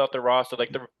in and fill out their roster.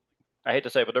 Like I hate to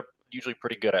say it, but they're usually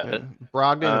pretty good at Yeah. it.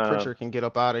 Brogdon and Pritchard can get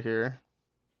up out of here.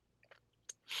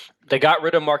 They got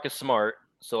rid of Marcus Smart,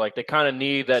 so like they kind of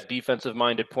need that defensive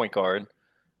minded point guard.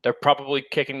 They're probably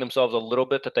kicking themselves a little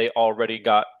bit that they already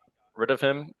got rid of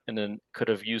him and then could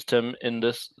have used him in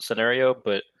this scenario,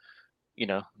 but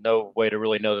no way to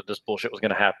really know that this bullshit was going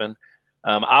to happen.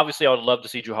 Obviously, I would love to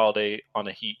see Jrue Holiday on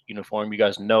a Heat uniform. You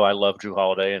guys know I love Jrue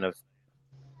Holiday and have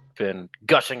been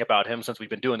gushing about him since we've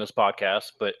been doing this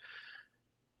podcast. But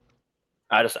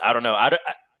I don't know.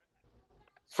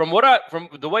 From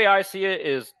the way I see it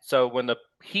is, so when the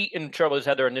Heat and Trailblazers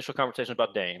had their initial conversation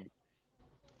about Dame,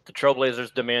 the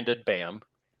Trailblazers demanded Bam,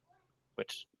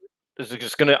 which is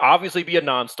just going to obviously be a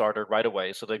non-starter right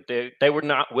away. So they were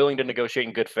not willing to negotiate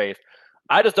in good faith.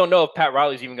 I just don't know if Pat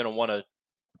Riley's even going to want to.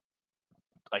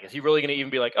 Like, is he really going to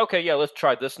even be like, okay, yeah, let's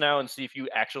try this now and see if you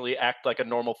actually act like a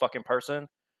normal fucking person?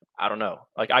 I don't know.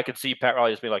 Like, I could see Pat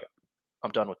Riley just be like,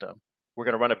 I'm done with them. We're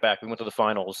going to run it back. We went to the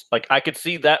finals. Like, I could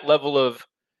see that level of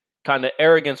kind of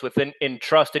arrogance in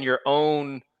trust in your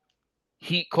own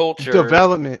Heat culture.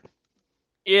 Development.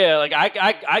 Yeah, like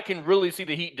I can really see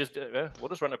the Heat just, we'll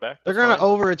just run it back. They're That's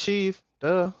gonna fine. overachieve.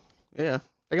 Duh. Yeah.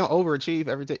 They're gonna overachieve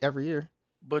every year.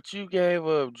 But you gave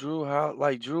up Jrue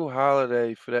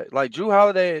Holiday for that. Like Jrue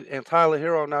Holiday and Tyler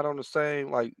Hero not on the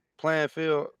same like playing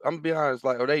field. I'm gonna be honest.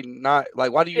 Like, are they not?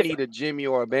 Like, why do you need a Jimmy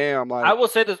or a Bam? Like, I will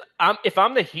say this: if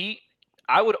I'm the Heat,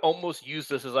 I would almost use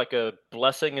this as like a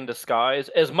blessing in disguise.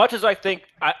 As much as I think,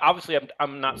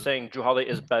 I'm not saying Jrue Holiday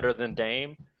is better than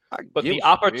Dame, but the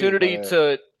opportunity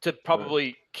to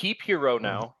probably keep Hero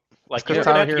now, like you're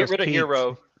gonna have to get rid of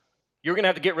Hero. You're gonna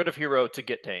have to get rid of Hero to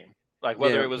get Dame. Like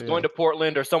whether it was going to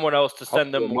Portland or someone else to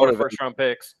send them more first-round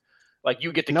picks, like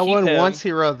you get to keep him. No one wants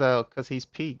Hero though because he's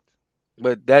peaked.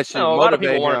 But that should a lot of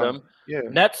people wanted him. him. Yeah.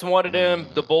 Nets wanted him.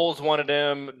 The Bulls wanted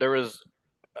him. There was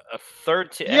a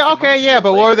third team. Yeah, okay, yeah,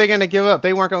 but what were they going to give up?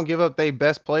 They weren't going to give up their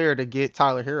best player to get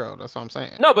Tyler Hero. That's what I'm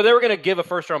saying. No, but they were going to give a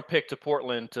first-round pick to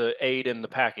Portland to aid in the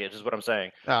package. Is what I'm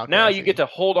saying. Oh, okay, now you get to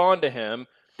hold on to him.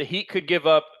 The Heat could give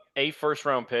up a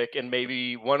first-round pick and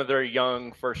maybe one of their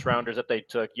young first-rounders that they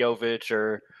took, Jovic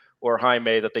or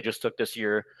Jaime that they just took this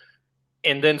year,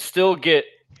 and then still get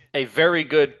a very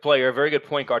good player, a very good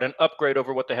point guard, an upgrade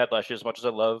over what they had last year, as much as I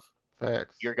love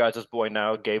Facts. your guys' boy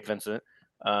now, Gabe Vincent.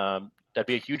 That'd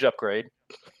be a huge upgrade.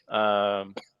 I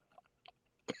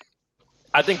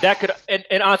think that could,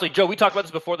 and honestly, Joe, we talked about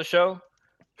this before the show,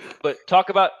 but talk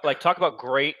about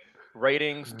great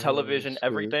ratings, television,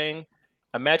 everything.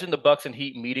 Imagine the Bucks and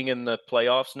Heat meeting in the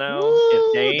playoffs now. Woo,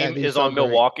 If that'd Dame be is so on great.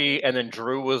 Milwaukee and then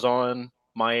Jrue was on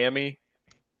Miami,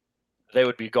 they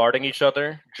would be guarding each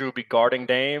other. Jrue would be guarding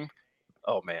Dame.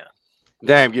 Oh man,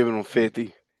 Dame giving him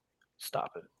 50.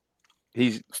 stop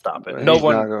it! Stop it. No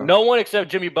one except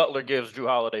Jimmy Butler gives Jrue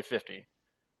Holiday 50.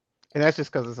 And that's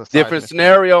just because it's a different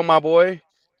scenario, my boy.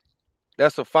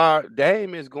 That's a fire.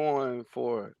 Dame is going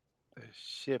for a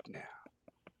ship now.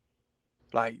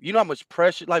 Like, you know how much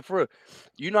pressure, like for real,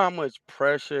 you know how much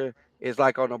pressure is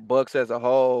like on the Bucks as a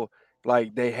whole.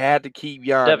 Like they had to keep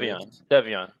Giannis.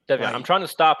 Devion. Like, I'm trying to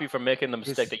stop you from making the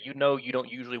mistake that you don't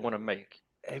usually want to make.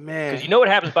 Hey man, because you know what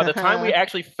happens by the time we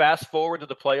actually fast forward to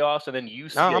the playoffs, and then you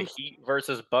see a Heat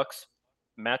versus Bucks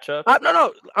matchup.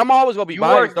 No, I'm always gonna be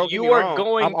biased. You are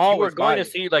going to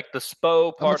see like the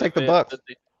Spo part. I'm gonna take the Bucks.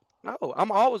 No,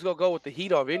 I'm always gonna go with the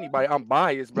Heat of anybody. I'm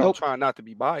biased, but I'm trying not to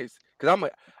be biased because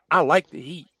I like the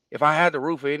Heat. If I had to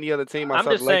root for any other team, I'm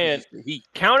just saying, the Heat.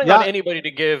 Counting on anybody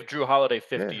to give Jrue Holiday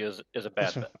 50 is a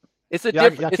bad bet. It's a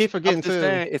different. I keep forgetting too.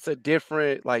 It's a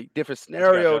different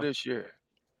scenario this year.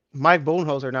 Mike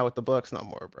Budenholzer not with the Bucks no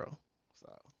more, bro. So.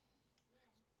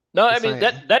 No, I mean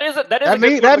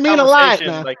that mean a lot.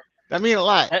 Like, that mean a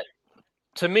lot.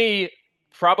 To me,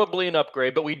 probably an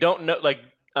upgrade, but we don't know. Like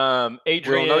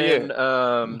Adrian,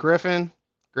 Griffin,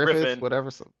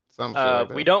 whatever.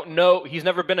 We don't know. He's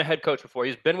never been a head coach before.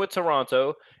 He's been with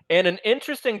Toronto, and an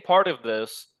interesting part of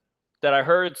this that I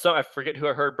heard I forget who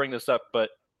I heard bring this up,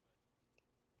 but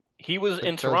he was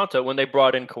in Toronto when they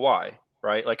brought in Kawhi.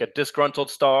 Right, like a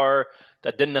disgruntled star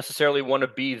that didn't necessarily want to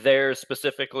be there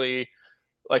specifically.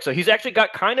 Like, so he's actually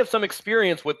got kind of some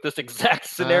experience with this exact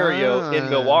scenario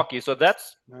in Milwaukee. So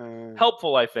that's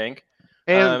helpful, I think.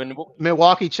 And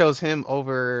Milwaukee chose him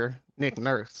over Nick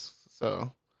Nurse.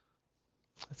 So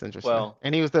that's interesting. Well,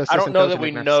 and he was the. I don't know that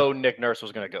we know Nick Nurse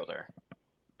was going to go there.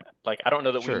 Like, I don't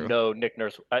know that we know Nick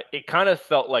Nurse. It kind of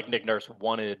felt like Nick Nurse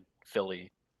wanted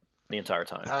Philly the entire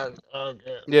time.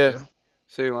 Yeah,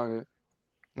 seemed like it.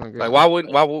 Like I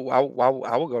would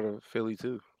go to Philly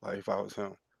too. Like if I was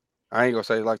him, I ain't gonna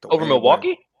say like the over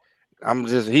Milwaukee. I'm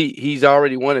just he's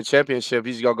already won a championship.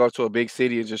 He's gonna go to a big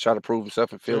city and just try to prove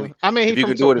himself in Philly. I mean, if you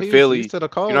can do it in Philly, you know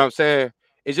what I'm saying?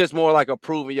 It's just more like a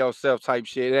proving yourself type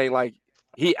shit. It ain't like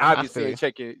he obviously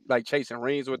ain't chasing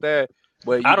rings with that.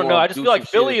 But I don't know. I just feel like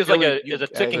Philly is like a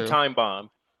ticking time bomb.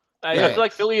 I feel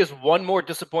like Philly is one more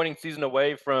disappointing season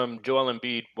away from Joel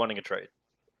Embiid wanting a trade.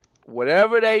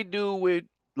 Whatever they do with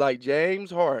like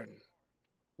James Harden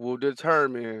will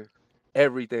determine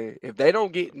everything. If they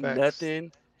don't get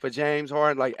nothing for James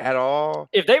Harden, like at all.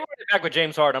 If they run it back with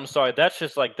James Harden, I'm sorry. That's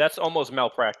just like that's almost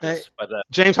malpractice by that.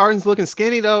 James Harden's looking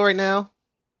skinny though right now.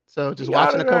 So just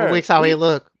watching a couple weeks how he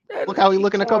look. Look how he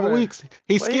look in a couple weeks.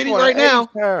 He's skinny right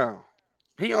now.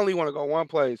 He only want to go one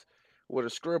place where the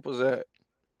script was at.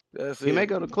 That's he may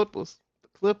go to Clippers.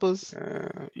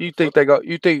 You think they go?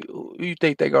 You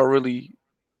think they go really?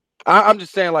 I'm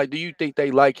just saying, like, do you think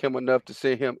they like him enough to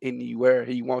send him anywhere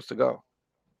he wants to go?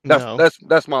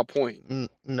 That's my point.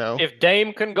 No. If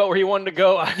Dame couldn't go where he wanted to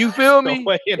go, you feel me?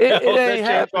 It ain't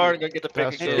happening. Get the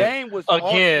pick. Dame was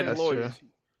again. That's true.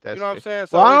 That's you know what I'm saying?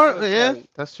 So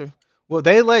that's true. Well,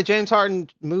 they let James Harden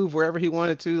move wherever he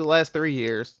wanted to the last 3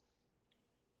 years.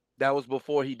 That was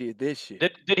before he did this shit.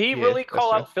 Did he really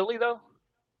call out Philly though?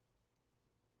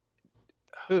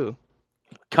 Who?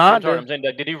 Condor.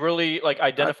 Did he really like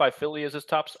identify Philly as his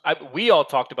tops? We all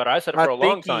talked about it. I said it for a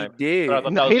long time. He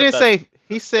did. No, he didn't say.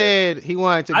 He said he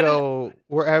wanted to go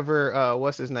wherever.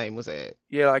 What's his name was at?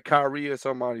 Yeah, like Kyrie or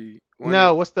somebody.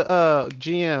 No, what's the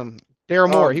GM?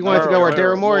 Daryl Morey. He wanted to go where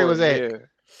Daryl Morey was at.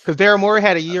 Because Daryl Morey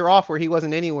had a year off where he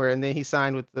wasn't anywhere, and then he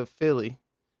signed with the Philly.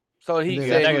 So he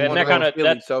said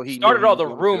that started all the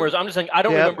rumors. I'm just saying I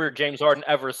don't remember James Harden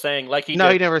ever saying like he.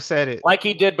 No, he never said it. Like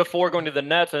he did before going to the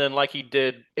Nets, and then like he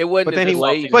did. It wasn't.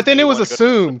 But then it was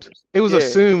assumed. It was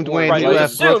assumed when he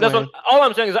left. That's what. All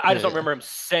I'm saying is I just don't remember him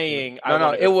saying.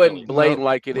 No, it wasn't blatant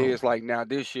like it is like now.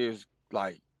 This year's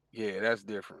like, that's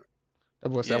different. I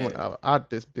went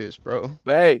out this bitch, bro.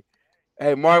 But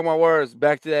hey, mark my words.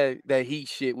 Back to that Heat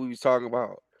shit we was talking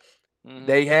about. Mm-hmm.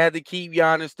 They had to keep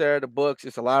Giannis there. The Bucks,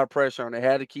 it's a lot of pressure on. They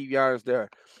had to keep Giannis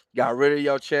there. Got rid of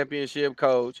your championship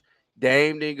coach.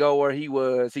 Dame didn't go where he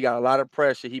was. He got a lot of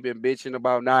pressure. He been bitching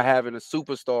about not having a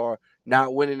superstar,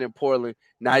 not winning in Portland.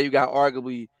 Now you got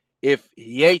arguably, if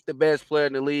he ain't the best player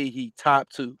in the league, he top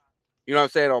 2. You know what I'm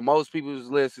saying? On most people's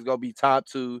list, it's gonna be top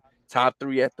 2, top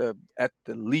 3 at the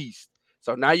least.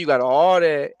 So now you got all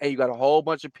that, and you got a whole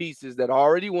bunch of pieces that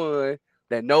already won,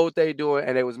 that know what they doing,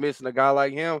 and they was missing a guy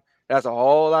like him. That's a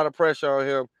whole lot of pressure on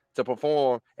him to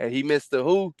perform, and he missed the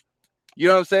who. You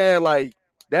know what I'm saying? Like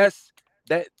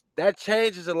that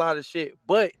changes a lot of shit.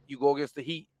 But you go against the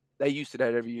Heat, they used to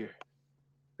that every year.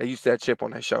 They used to that chip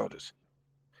on their shoulders.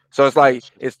 So it's like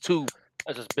it's two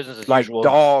That's just business as like usual.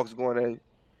 dogs going in.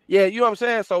 Yeah, you know what I'm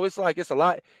saying? So it's like it's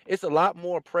a lot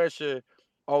more pressure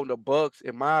on the Bucks.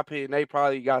 In my opinion, they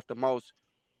probably got the most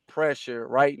pressure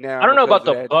right now. I don't know about because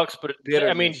of the that Bucks, but I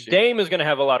bitterness mean, shit. Dame is going to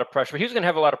have a lot of pressure. He's going to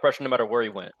have a lot of pressure no matter where he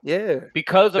went Yeah.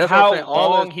 because of That's what I'm how saying. All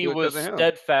long that's he was because of him.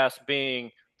 steadfast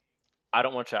being. I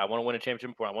don't want to. I want to win a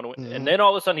championship before I want to win. Mhm. And then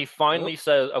all of a sudden, he finally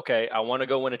says, "Okay, I want to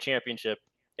go win a championship."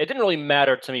 It didn't really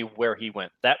matter to me where he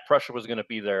went. That pressure was going to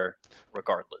be there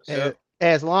regardless.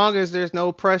 As long as there's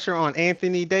no pressure on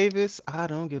Anthony Davis, I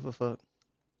don't give a fuck.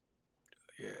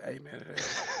 Yeah, amen.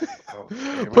 Oh,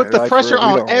 Put the like, pressure for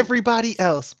real, on everybody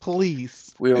else,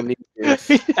 please. We don't need this.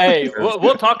 Hey,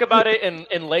 we'll talk about it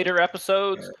in later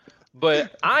episodes.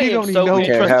 But I He am don't need so no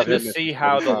interested to pressure. see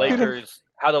how the 45.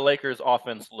 Lakers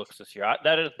offense looks this year.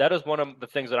 That is one of the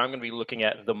things that I'm going to be looking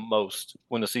at the most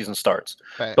when the season starts.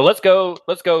 Fact. But let's go.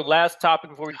 Last topic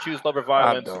before we choose love or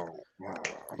violence.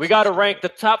 We got to rank the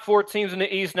top 4 teams in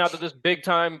the East now that this big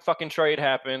time fucking trade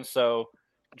happened. So,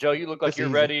 Joe, you look like That's you're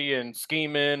easy. ready and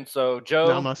scheming. So, Joe,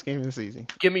 No, I'm not scheming this easy.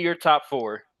 give me your top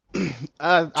 4.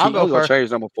 I'll go first.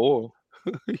 Change number 4.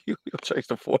 You'll change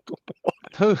the 4th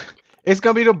one. It's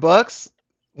gonna be the Bucks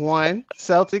 1,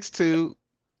 Celtics 2,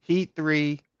 Heat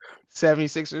 3,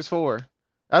 76ers 4.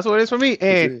 That's what it is for me.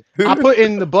 And I put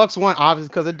in the Bucks 1 obviously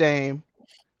because of Dame.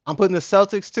 I'm putting the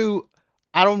Celtics 2.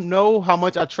 I don't know how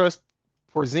much I trust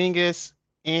Porzingis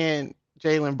and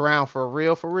Jaylen Brown for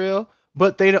real,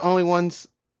 but they the only ones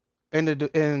in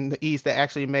the East that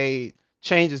actually made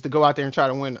changes to go out there and try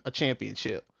to win a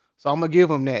championship. So I'm gonna give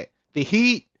them that. The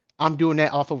Heat, I'm doing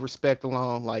that off of respect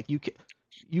alone. Like you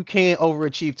can't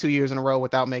overachieve 2 years in a row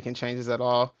without making changes at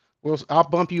all. I'll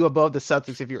bump you above the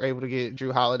Celtics if you're able to get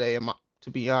Jrue Holiday,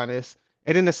 to be honest.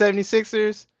 And then the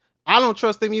 76ers, I don't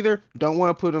trust them either. Don't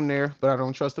want to put them there, but I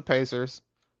don't trust the Pacers.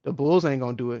 The Bulls ain't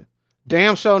gonna do it.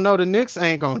 Damn sure no, the Knicks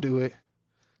ain't gonna do it.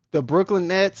 The Brooklyn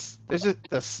Nets, there's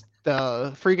just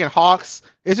the freaking Hawks.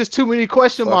 It's just too many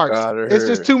question marks. It's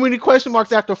just too many question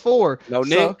marks after 4.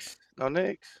 Knicks.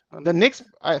 The Knicks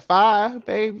at 5,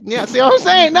 babe. Yeah, see what I'm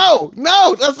saying? No,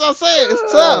 that's what I'm saying.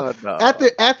 It's tough. No.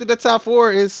 After the top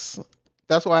 4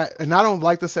 that's why, and I don't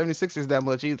like the 76ers that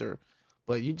much either.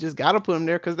 But you just gotta put them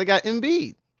there because they got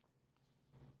Embiid.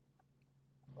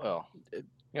 Well, you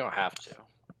don't have to,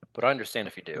 but I understand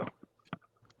if you do.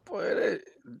 Boy,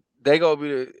 they gonna be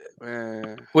the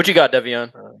man. What you got,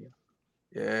 Devion?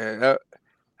 Yeah,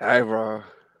 hey, bro.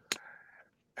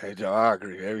 Hey, Joe, I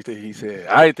agree with everything he said.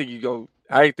 I didn't think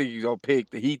you gonna pick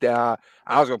the Heat that high.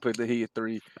 I was gonna put the Heat at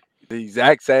 3, the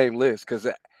exact same list, because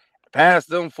past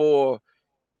them 4,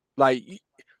 like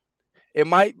it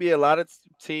might be a lot of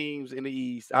teams in the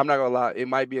East. I'm not gonna lie, it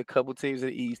might be a couple teams in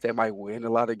the East that might win a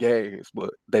lot of games,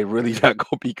 but they really not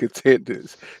gonna be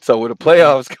contenders. So when the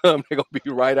playoffs come, they're gonna be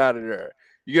right out of there.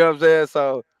 You know what I'm saying?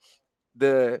 So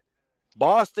the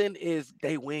Boston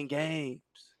they win games.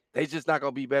 They just not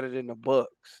gonna be better than the Bucks.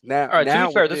 Now, all right. To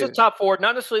be fair, this is top 4,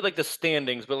 not necessarily like the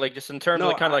standings, but like just in terms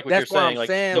of kind of like what you're saying, like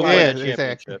the winning championship.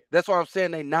 Exactly. That's why I'm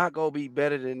saying they not gonna be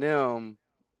better than them,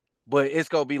 but it's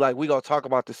gonna be like we gonna talk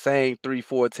about the same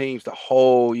 3-4 teams the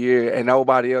whole year, and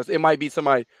nobody else. It might be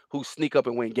somebody who sneak up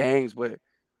and win games, but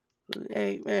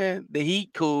hey, man, the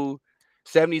Heat cool.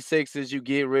 76ers, you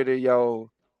get rid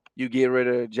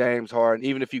of James Harden.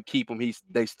 Even if you keep him,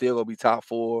 they still gonna be top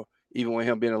 4. Even with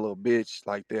him being a little bitch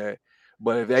like that.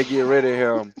 But if they get rid of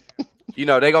him,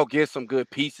 they gonna get some good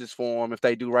pieces for him if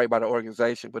they do right by the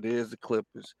organization. But it is the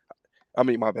Clippers. I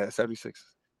mean, my bad, 76ers.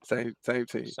 Same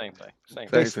team. Same thing.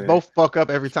 They both fuck up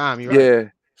every time. Yeah.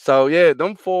 Right. So yeah,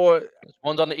 them 4.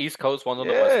 One's on the East Coast, one's on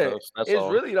the West Coast. That's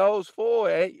it's really those 4.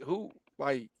 Hey, all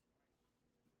right.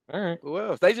 Who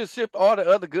else? They just shipped all the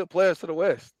other good players to the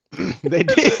West. They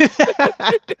did.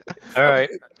 All right.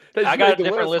 I got a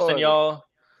different list than y'all.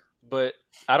 But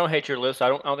I don't hate your list. I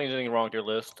don't think there's anything wrong with your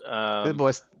list.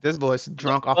 This boy's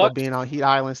drunk off of being on Heat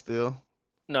Island still.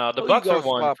 No, the Bucks are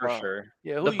 1 for sure.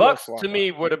 Yeah, the Bucks to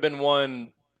me would have been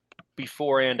 1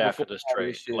 before and after this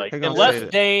trade. Like unless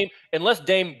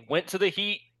Dame went to the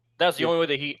Heat, that's the only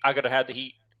way I could have had the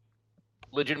Heat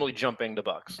legitimately jumping the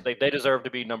Bucks. They deserve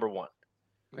to be number 1.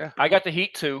 Yeah. I got the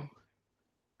Heat 2.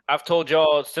 I've told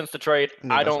y'all since the trade,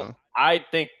 I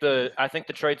think the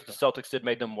trades that the Celtics did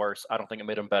made them worse. I don't think it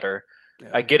made them better. Yeah.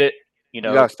 I get it. You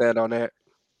gotta stand on that.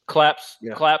 claps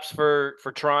for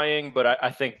trying, but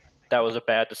I think that was a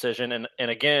bad decision.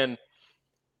 And again,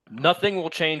 nothing will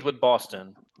change with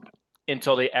Boston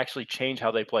until they actually change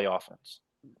how they play offense.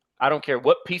 I don't care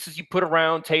what pieces you put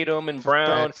around Tatum and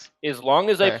Brown, as long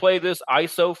as they play this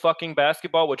ISO fucking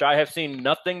basketball, which I have seen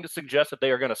nothing to suggest that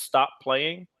they are going to stop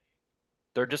playing,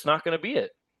 they're just not going to be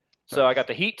it. So I got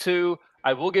the Heat 2.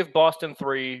 I will give Boston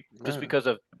 3 just because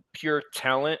of pure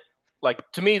talent. Like,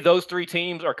 to me, those 3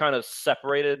 teams are kind of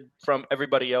separated from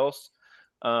everybody else.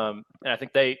 And I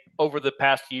think they, over the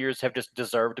past years, have just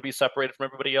deserved to be separated from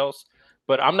everybody else.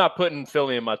 But I'm not putting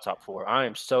Philly in my top 4. I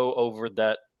am so over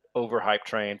that overhype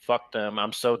train. Fuck them.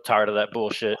 I'm so tired of that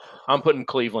bullshit. I'm putting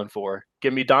Cleveland 4.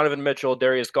 Give me Donovan Mitchell,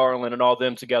 Darius Garland, and all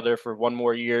them together for one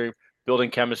more year,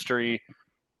 building chemistry.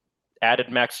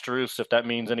 Added Max Strus, if that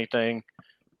means anything.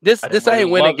 This ain't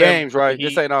winning games, right?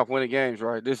 This ain't off winning games,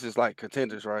 right? This is like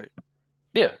contenders, right?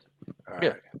 Yeah.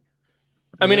 Yeah.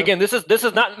 I mean, again, this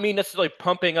is not me necessarily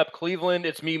pumping up Cleveland.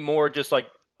 It's me more just like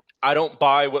I don't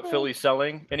buy what Philly's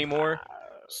selling anymore.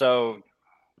 So,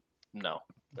 no.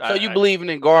 So you believing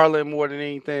in Garland more than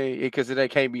anything because they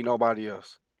can't be nobody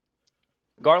else?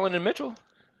 Garland and Mitchell?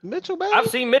 Mitchell, baby. I've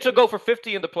seen Mitchell go for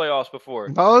 50 in the playoffs before.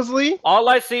 Mobley? All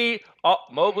I see,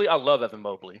 Mobley. I love Evan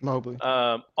Mobley.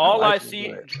 All I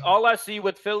see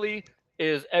with Philly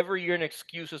is every year an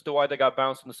excuse as to why they got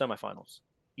bounced in the semifinals,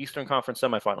 Eastern Conference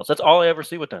semifinals. That's all I ever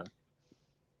see with them.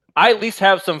 I at least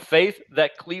have some faith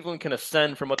that Cleveland can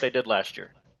ascend from what they did last year.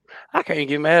 I can't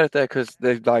get mad at that because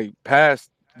they like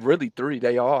past really 3,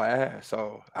 they all ass.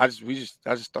 So I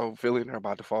just throw Philly in there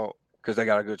by default. Because they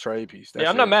got a good trade piece.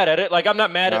 I'm not mad at it. Like, I'm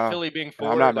not mad at Philly being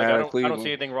 4. I'm not mad at Cleveland. I don't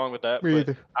see anything wrong with that.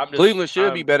 But Cleveland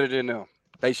should be better than them.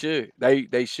 They should.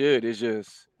 They should. It's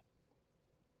just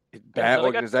bad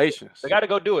organizations. They got to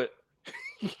go do it.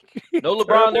 No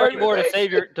LeBron there anymore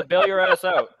to bail your ass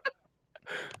out.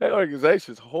 That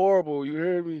organization's horrible. You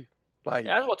hear me? Like,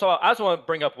 I just want to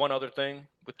bring up one other thing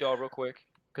with y'all real quick,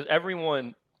 because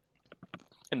everyone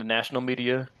in the national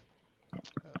media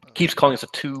keeps calling us a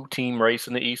 2-team race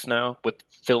in the East now with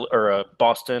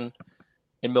Boston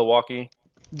and Milwaukee.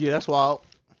 Yeah, that's wild.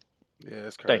 Yeah,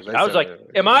 that's crazy. I was like,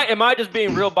 am I just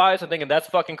being real biased and thinking that's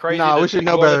fucking crazy? No, we should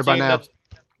know better by now.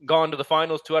 Gone to the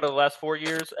finals 2 out of the last 4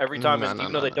 years every time,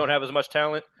 even though they don't have as much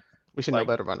talent. We should know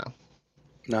better by now.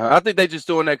 No, I think they just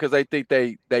doing that because they think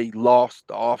they lost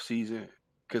the offseason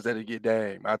because they didn't get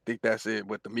Dame. I think that's it.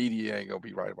 But the media ain't gonna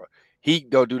be right about it. He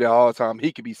go do that all the time.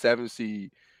 He could be 7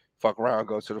 seed. Fuck around,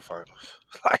 go to the finals.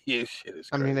 Like, yeah, shit is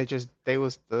crazy. I mean, they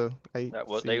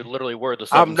literally were the 7th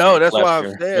I know, that's why I'm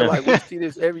year. saying, like, we see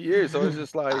this every year. So it's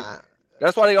just like,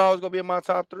 that's why they always going to be in my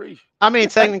top 3. I mean,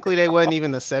 technically, they wasn't even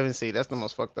the 7th seed. That's the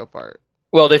most fucked up part.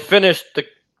 Well, they finished the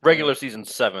regular season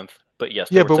 7th, but yes.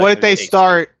 Yeah, but what if they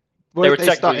start? They were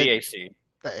technically the AC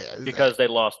because they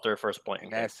lost their first playing.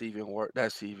 That's even worse.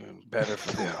 That's even better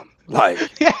for them. Like,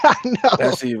 yeah, I know.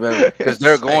 That's even better because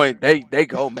they're going. They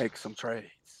go make some trades.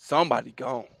 Somebody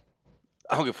gone.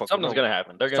 I don't give a fuck. Something's gonna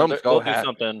happen. They'll do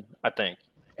something, I think.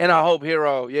 And I hope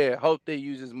hope they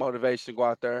use his motivation to go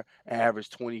out there and average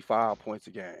 25 points a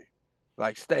game.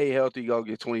 Like, stay healthy, go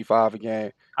get 25 a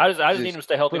game. I just need him to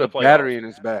stay healthy. Put a battery in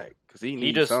his back because he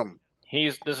needs something.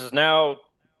 This is now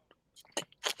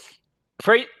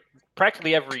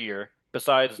practically every year,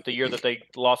 besides the year that they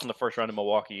lost in the first round in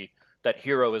Milwaukee, that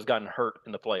Hero has gotten hurt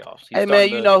in the playoffs. Hey, man,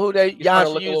 you know who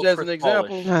y'all should use as an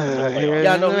example?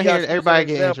 Y'all know who everybody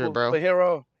get injured, bro. For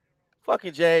Hero,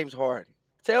 fucking James Harden.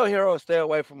 Tell Hero to stay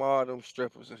away from all them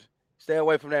strippers. Stay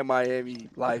away from that Miami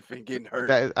life and getting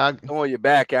hurt. Throwing your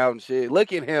back out and shit.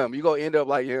 Look at him. You're going to end up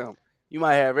like him. You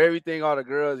might have everything, all the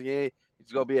girls. Yeah,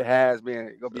 it's going to be a has-been.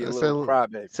 It's going to be a little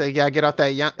crybaby. So you got to get off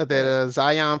that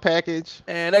Zion package.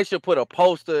 And they should put a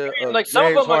poster of like some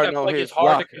James of them Harden on his it's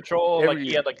hard locker. To control. Like, he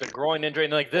year. had like the groin injury.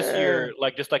 And like this year,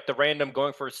 like just like the random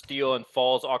going for a steal and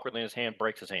falls awkwardly in his hand,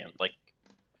 breaks his hand. Like,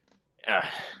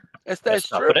 it's that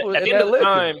strip. But at the end of the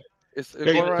time,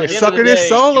 they're sucking his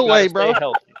soul away, bro.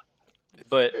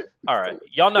 But all right,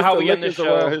 y'all know how we end this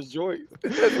show. His joint.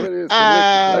 That's what it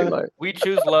is. We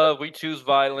choose love. We choose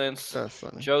violence.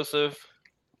 Joseph,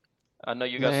 I know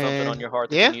you got something on your heart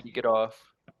that you need to get off.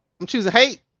 I'm choosing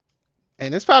hate,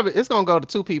 and it's gonna go to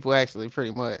 2 people actually,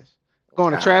 pretty much.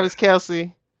 Going to Travis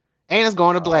Kelce, and it's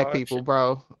going to black people,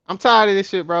 bro. I'm tired of this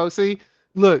shit, bro. See,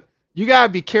 look, you gotta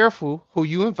be careful who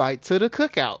you invite to the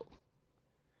cookout.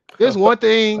 There's one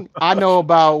thing I know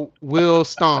about Will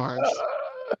Starnes.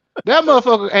 That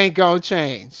motherfucker ain't gonna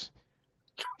change.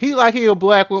 He a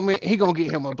black woman. He gonna get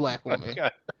him a black woman.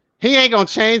 He ain't gonna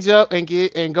change up and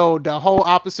go the whole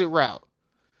opposite route.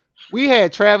 We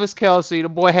had Travis Kelce. The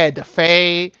boy had the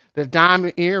fade, the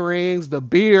diamond earrings, the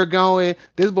beard going.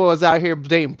 This boy's out here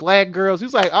dating black girls.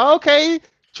 He's like, oh, okay,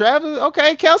 Travis,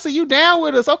 okay, Kelsey, you down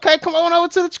with us? Okay, come on over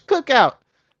to the cookout.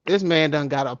 This man done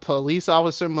got a police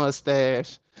officer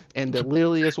mustache and the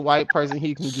liliest white person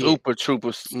he can get. Super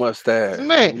Trooper mustache.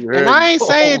 Man, and I ain't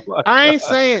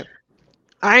saying,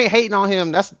 I ain't hating on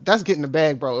him. That's getting the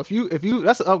bag, bro. If you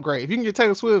that's an upgrade. If you can get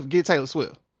Taylor Swift, get Taylor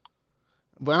Swift.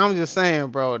 But I'm just saying,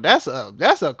 bro, that's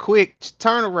a quick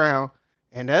turnaround,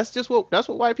 and that's what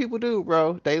white people do,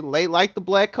 bro. They like the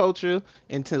black culture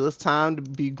until it's time to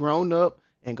be grown up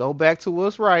and go back to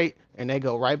what's right, and they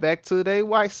go right back to their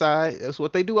white side. That's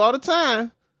what they do all the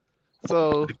time.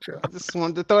 So I just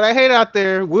wanted to throw that hate out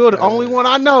there. Will the only one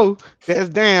I know that's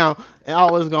down and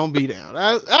always gonna be down.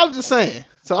 I'm just saying.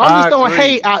 So I'm just throwing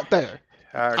hate out there.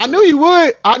 I knew you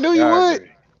would. I knew you would.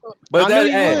 But that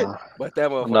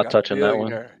motherfucker. I'm not touching that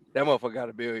one. That motherfucker got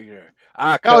a billionaire.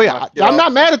 Oh yeah, I'm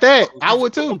not mad at that. I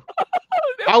would too.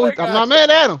 I'm not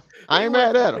mad at him. I ain't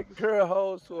mad at him. Her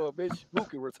hoes to a bitch who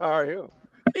can retire him.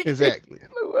 Exactly.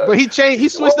 But he changed. He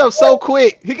switched up so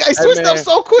quick. He switched up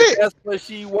so quick. That's what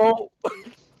she won't.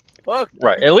 Fuck.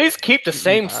 Right. At least keep the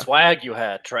same swag you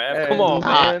had, Trav. Hey, Come on,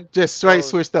 man. Just straight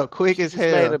switched up quick as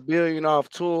hell. Made $1 billion off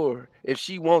tour. If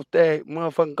she wants that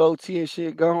motherfucking goatee and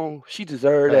shit gone, she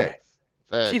deserve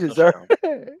that. She deserve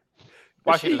that.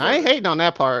 I ain't hating on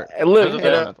that part. And look,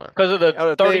 because of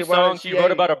the 30 songs you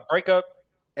wrote about a breakup.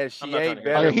 And she ain't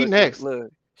better. He next.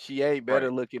 Look, she ain't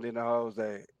better looking than the hoes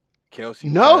that Kelsey.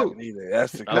 No, either.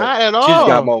 That's the not at all. She's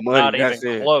got more money. Not That's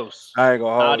even it. close. I ain't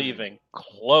gonna hold Not even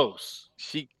close.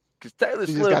 Because Taylor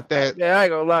She Swift just got that. Yeah, I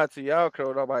ain't gonna lie to y'all.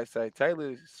 Nobody say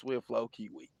Taylor Swift low key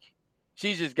weak.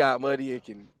 She just got money and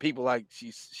can people like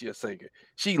she a singer.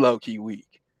 She low key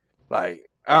weak. Like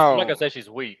I'm not gonna say she's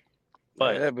weak,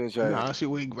 but that bitch no, she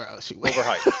weak, bro. She weak.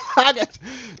 Overhyped.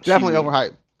 Definitely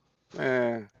overhyped.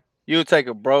 Man, you'll take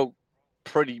a broke,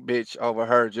 pretty bitch over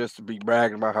her just to be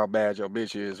bragging about how bad your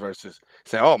bitch is versus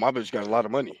saying, "Oh, my bitch got a lot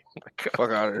of money."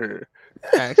 Fuck out of here.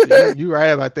 Actually, you right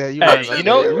about that.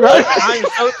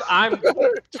 I'm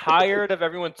tired of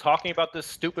everyone talking about this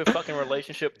stupid fucking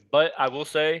relationship. But I will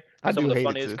say some of the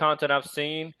funniest content I've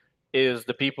seen is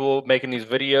the people making these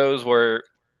videos where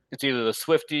it's either the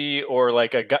Swiftie or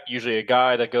like usually a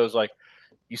guy that goes like,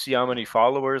 "You see how many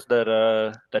followers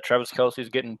that Travis Kelce's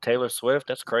getting Taylor Swift?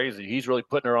 That's crazy. He's really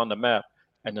putting her on the map."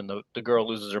 And then the girl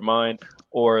loses her mind,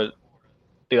 or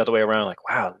the other way around, like,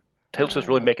 "Wow, Taylor Swift's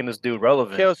really making this dude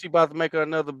relevant." Kelsey about to make her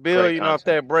another $1 billion off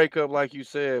that breakup, like you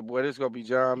said. Boy, this gonna be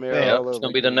John Mayer. Yeah, it's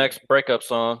gonna be the next breakup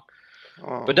song.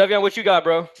 But Devion, what you got,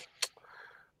 bro?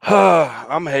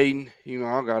 I'm hating. You know,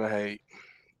 I gotta hate.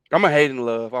 I'm a hate and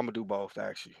love. I'm gonna do both.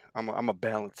 Actually, I'm a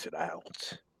balance it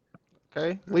out.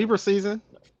 Okay, Libra season.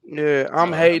 Yeah,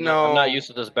 I'm hating on. I'm not used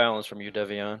to this balance from you,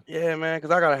 Devion. Yeah, man, because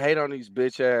I gotta hate on these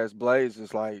bitch ass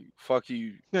Blazers. Like, fuck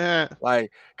you. Yeah.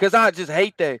 Like, because I just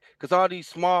hate that. Because all these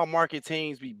small market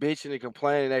teams be bitching and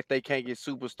complaining that they can't get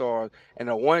superstars. And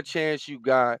the one chance you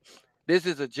got, this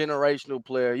is a generational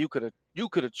player. You could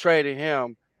have traded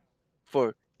him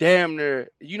for damn near.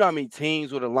 You know how many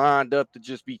teams would have lined up to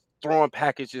just be throwing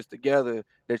packages together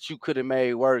that you could have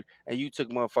made work, and you took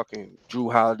motherfucking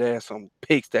Jrue Holiday and some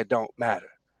picks that don't matter.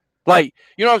 Like,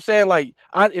 you know what I'm saying? Like,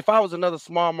 if I was another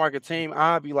small market team,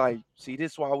 I'd be like, see,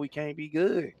 this is why we can't be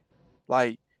good.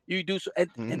 Like, you do so, and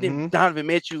then Donovan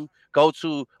Mitchell go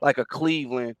to like a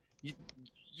Cleveland.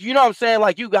 You know what I'm saying?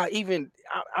 Like, you got even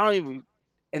I don't even.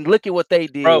 And look at what they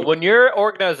did, bro. When your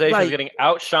organization is getting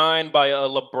outshined by a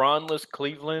LeBron-less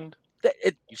Cleveland, you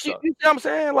know what I'm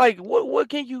saying? Like, what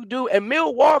can you do? And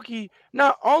Milwaukee,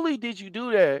 not only did you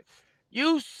do that,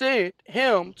 you sent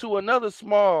him to another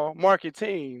small market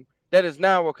team that is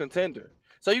now a contender.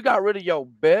 So you got rid of your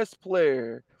best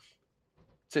player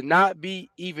to not be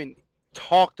even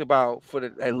talked about for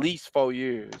at least 4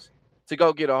 years to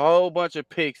go get a whole bunch of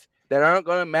picks that aren't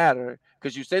going to matter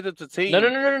because you said that the team.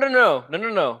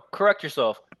 No. Correct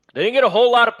yourself. They didn't get a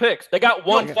whole lot of picks. They got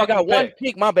one one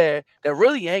pick, my bad, that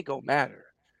really ain't going to matter.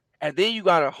 And then you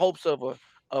got a hopes of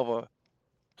a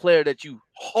player that you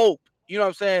hope. You know what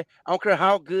I'm saying? I don't care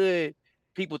how good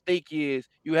people think he is.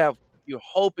 You're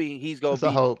hoping he's gonna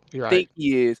think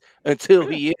he is until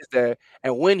he is that.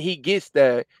 And when he gets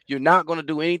that, you're not gonna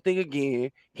do anything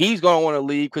again. He's gonna want to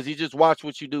leave because he just watched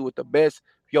what you do with the best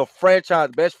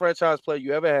franchise player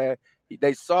you ever had.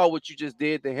 They saw what you just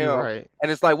did to him,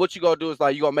 and it's like what you gonna do is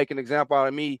like you gonna make an example out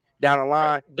of me down the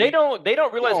line. They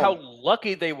don't realize how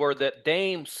lucky they were that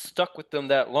Dame stuck with them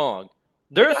that long.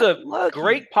 There's a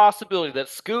great possibility that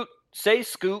Scoot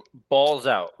balls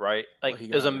out, right? Like,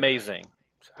 is amazing.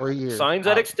 3 years. Signs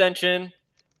that extension,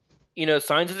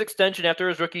 signs his extension after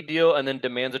his rookie deal and then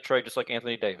demands a trade just like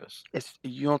Anthony Davis.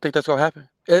 You don't think that's gonna happen?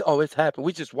 It's happened.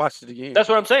 We just watched it again. That's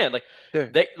what I'm saying. Like Yeah.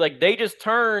 they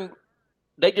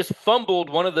just fumbled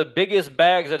one of the biggest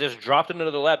bags that just dropped into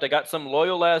their lap. They got some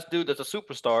loyal ass dude that's a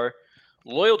superstar,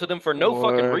 loyal to them for no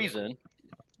fucking reason.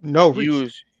 No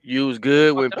reason. You was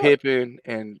good when Fucked it up. Pippen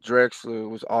and Drexler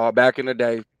was all back in the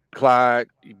day. Clyde,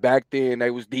 back then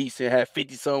they was decent, had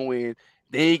 50-some wins.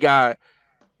 They got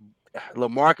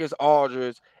LaMarcus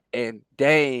Aldridge and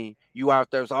Dame. You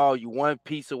out there, you one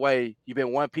piece away. You've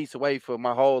been one piece away for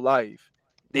my whole life.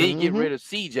 Then you get rid of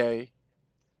CJ.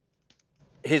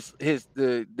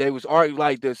 They was already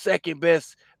like the second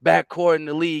best backcourt in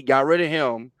the league. Got rid of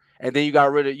him, and then you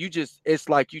got rid of It's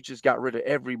like you just got rid of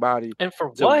everybody. And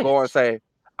for to what? go and say,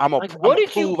 what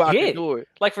did you I get? can do it.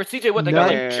 Like for CJ, what they got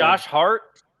like Josh Hart?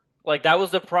 Like that was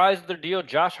the prize of their deal,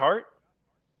 Josh Hart,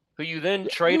 who you then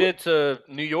traded to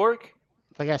New York.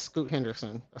 They got Scoot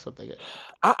Henderson. That's what they get.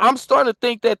 I'm starting to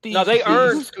think that these. No, they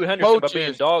earned Scoot Henderson by coaches,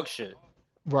 being dog shit.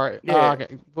 Right. Yeah.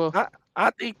 Okay. Well,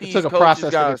 I think these took a coaches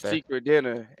process got to a get there. secret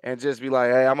dinner and just be like,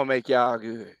 hey, I'm gonna make y'all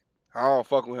good. I don't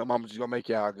fuck with him. I'm just gonna make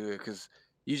y'all good because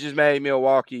you just made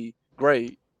Milwaukee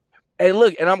great. And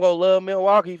look, and I'm gonna love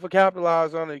Milwaukee for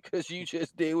capitalizing on it because you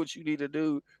just did what you need to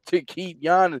do to keep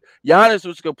Giannis. Giannis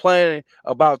was complaining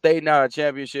about they not a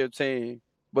championship team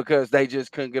because they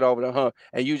just couldn't get over the hump,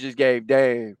 and you just gave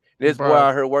Dame. This boy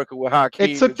out here working with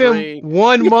Hakeem. It took them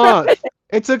 1 month.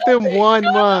 It took them 1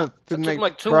 month to make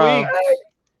like 2 weeks.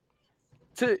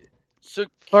 To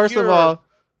First of all,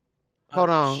 hold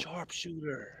on.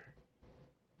 Sharpshooter.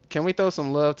 Can we throw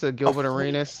some love to Gilbert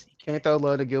Arenas? Can we throw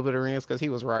love to Gilbert Arenas because he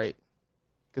was right?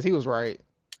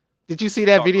 Did you see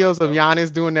that videos of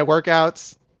Giannis doing their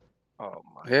workouts? Oh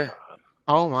my God.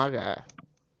 Oh my God.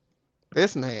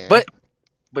 This man.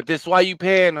 But this is why you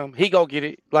paying him. He go get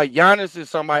it. Like Giannis is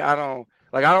somebody I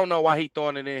don't know why he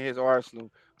throwing it in his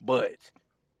arsenal, but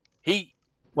he.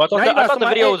 Well, I thought the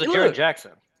video was a Jaren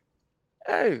Jackson.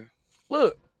 Hey,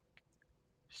 look.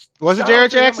 Was it Jaren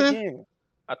Jackson?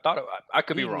 I thought I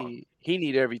could be wrong. He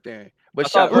need everything.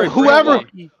 But whoever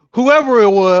it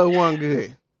was, wasn't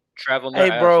good. Traveling.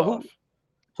 Hey, bro,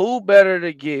 who better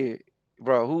to get,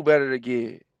 bro? Who better to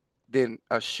get than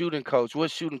a shooting coach? What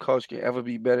shooting coach can ever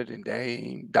be better than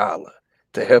Dame Dollar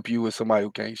to help you with somebody who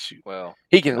can't shoot? Well,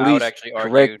 he can at least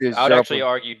correct this. I would actually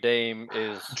argue Dame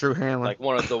is Drew Hanlon, like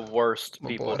one of the worst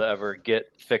people to ever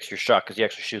fix your shot because he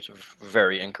actually shoots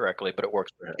very incorrectly, but it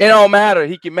works for him. It don't matter.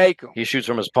 He can make them. He shoots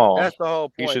from his palm. That's the whole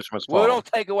point. He shoots from his palm. Well, don't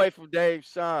take away from Dave's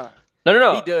shine.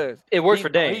 No. He does. It works for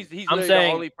Dame. He's I'm saying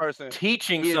the only person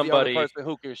teaching somebody somebody the only person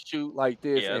who can shoot like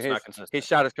this. Yeah, and his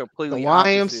shot is completely the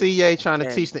YMCA trying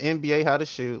to teach the NBA how to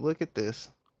shoot. Look at this.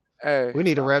 Hey, we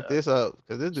need to wrap this up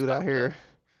because this dude out here,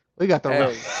 we got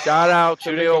the shout out to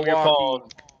shooting Milwaukee. From your palm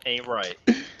ain't right.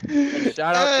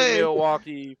 Shout out to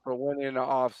Milwaukee for winning the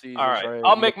offseason. All right, trade.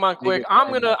 I'll make mine quick.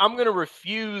 I'm gonna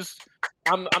refuse.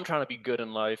 I'm trying to be good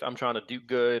in life. I'm trying to do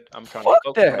good. I'm trying to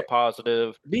focus on the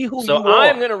positive. Be who so you are.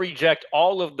 I'm gonna reject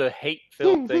all of the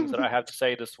hate-filled things that I have to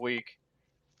say this week.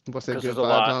 Because there's a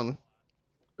lot.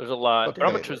 There's a lot, but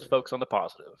I'm gonna choose to focus on the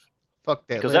positive. Fuck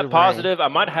that. Because that positive, I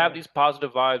might have these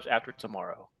positive vibes after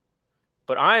tomorrow,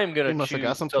 but I am gonna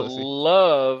choose to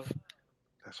love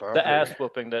the ass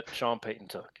whooping that Sean Payton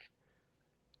took.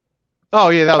 Oh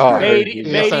yeah, that was made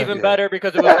even better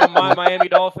because it was from my Miami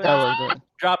Dolphins good.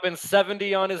 Dropping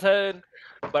 70 on his head.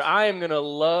 But I am gonna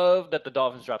love that the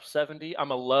Dolphins dropped 70. I'm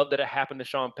gonna love that it happened to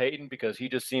Sean Payton because he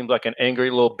just seems like an angry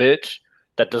little bitch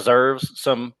that deserves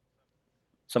some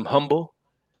humble.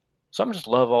 So I'm just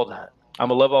love all that. I'm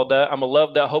gonna love all that. I'm gonna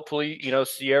love that. Hopefully,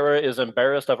 Sierra is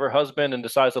embarrassed of her husband and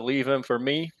decides to leave him for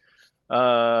me.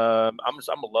 I'm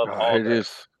gonna love all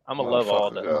that. I'm gonna love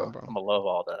all that. I'm gonna love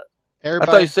all that. I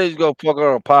thought you said you gonna fuck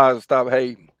on a pause and stop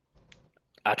hating.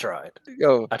 I tried.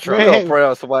 I tried. You gonna pray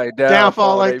on somebody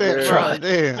downfall like that. I tried.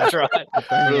 I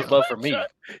tried. It was love for me.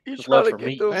 You trying to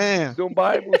get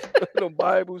them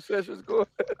Bible sessions going?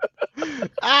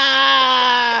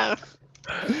 I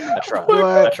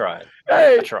tried.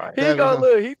 Hey, I tried.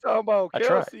 He talking about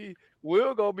Kelsey.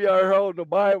 We're gonna be out here holding the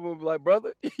Bible and be like,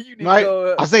 brother, you need to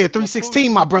go. Isaiah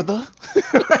 3:16, my brother.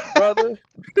 Brother.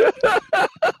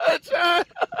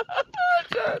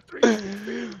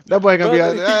 That boy gonna be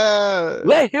out there.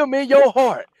 Let him in your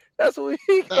heart. That's what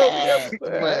he gonna be.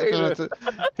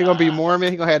 He gonna be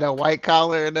Mormon. He gonna have that white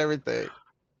collar and everything.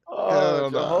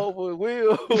 Oh, Jehovah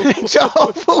will.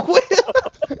 Jehovah will.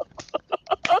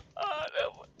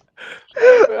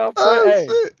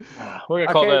 We're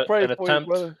gonna call that an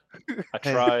attempt. I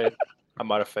tried. I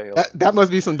might have failed. That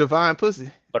must be some divine pussy.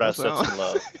 But I said some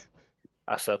love.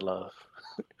 I said love.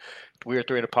 We are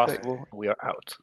 3 and a possible. We are out.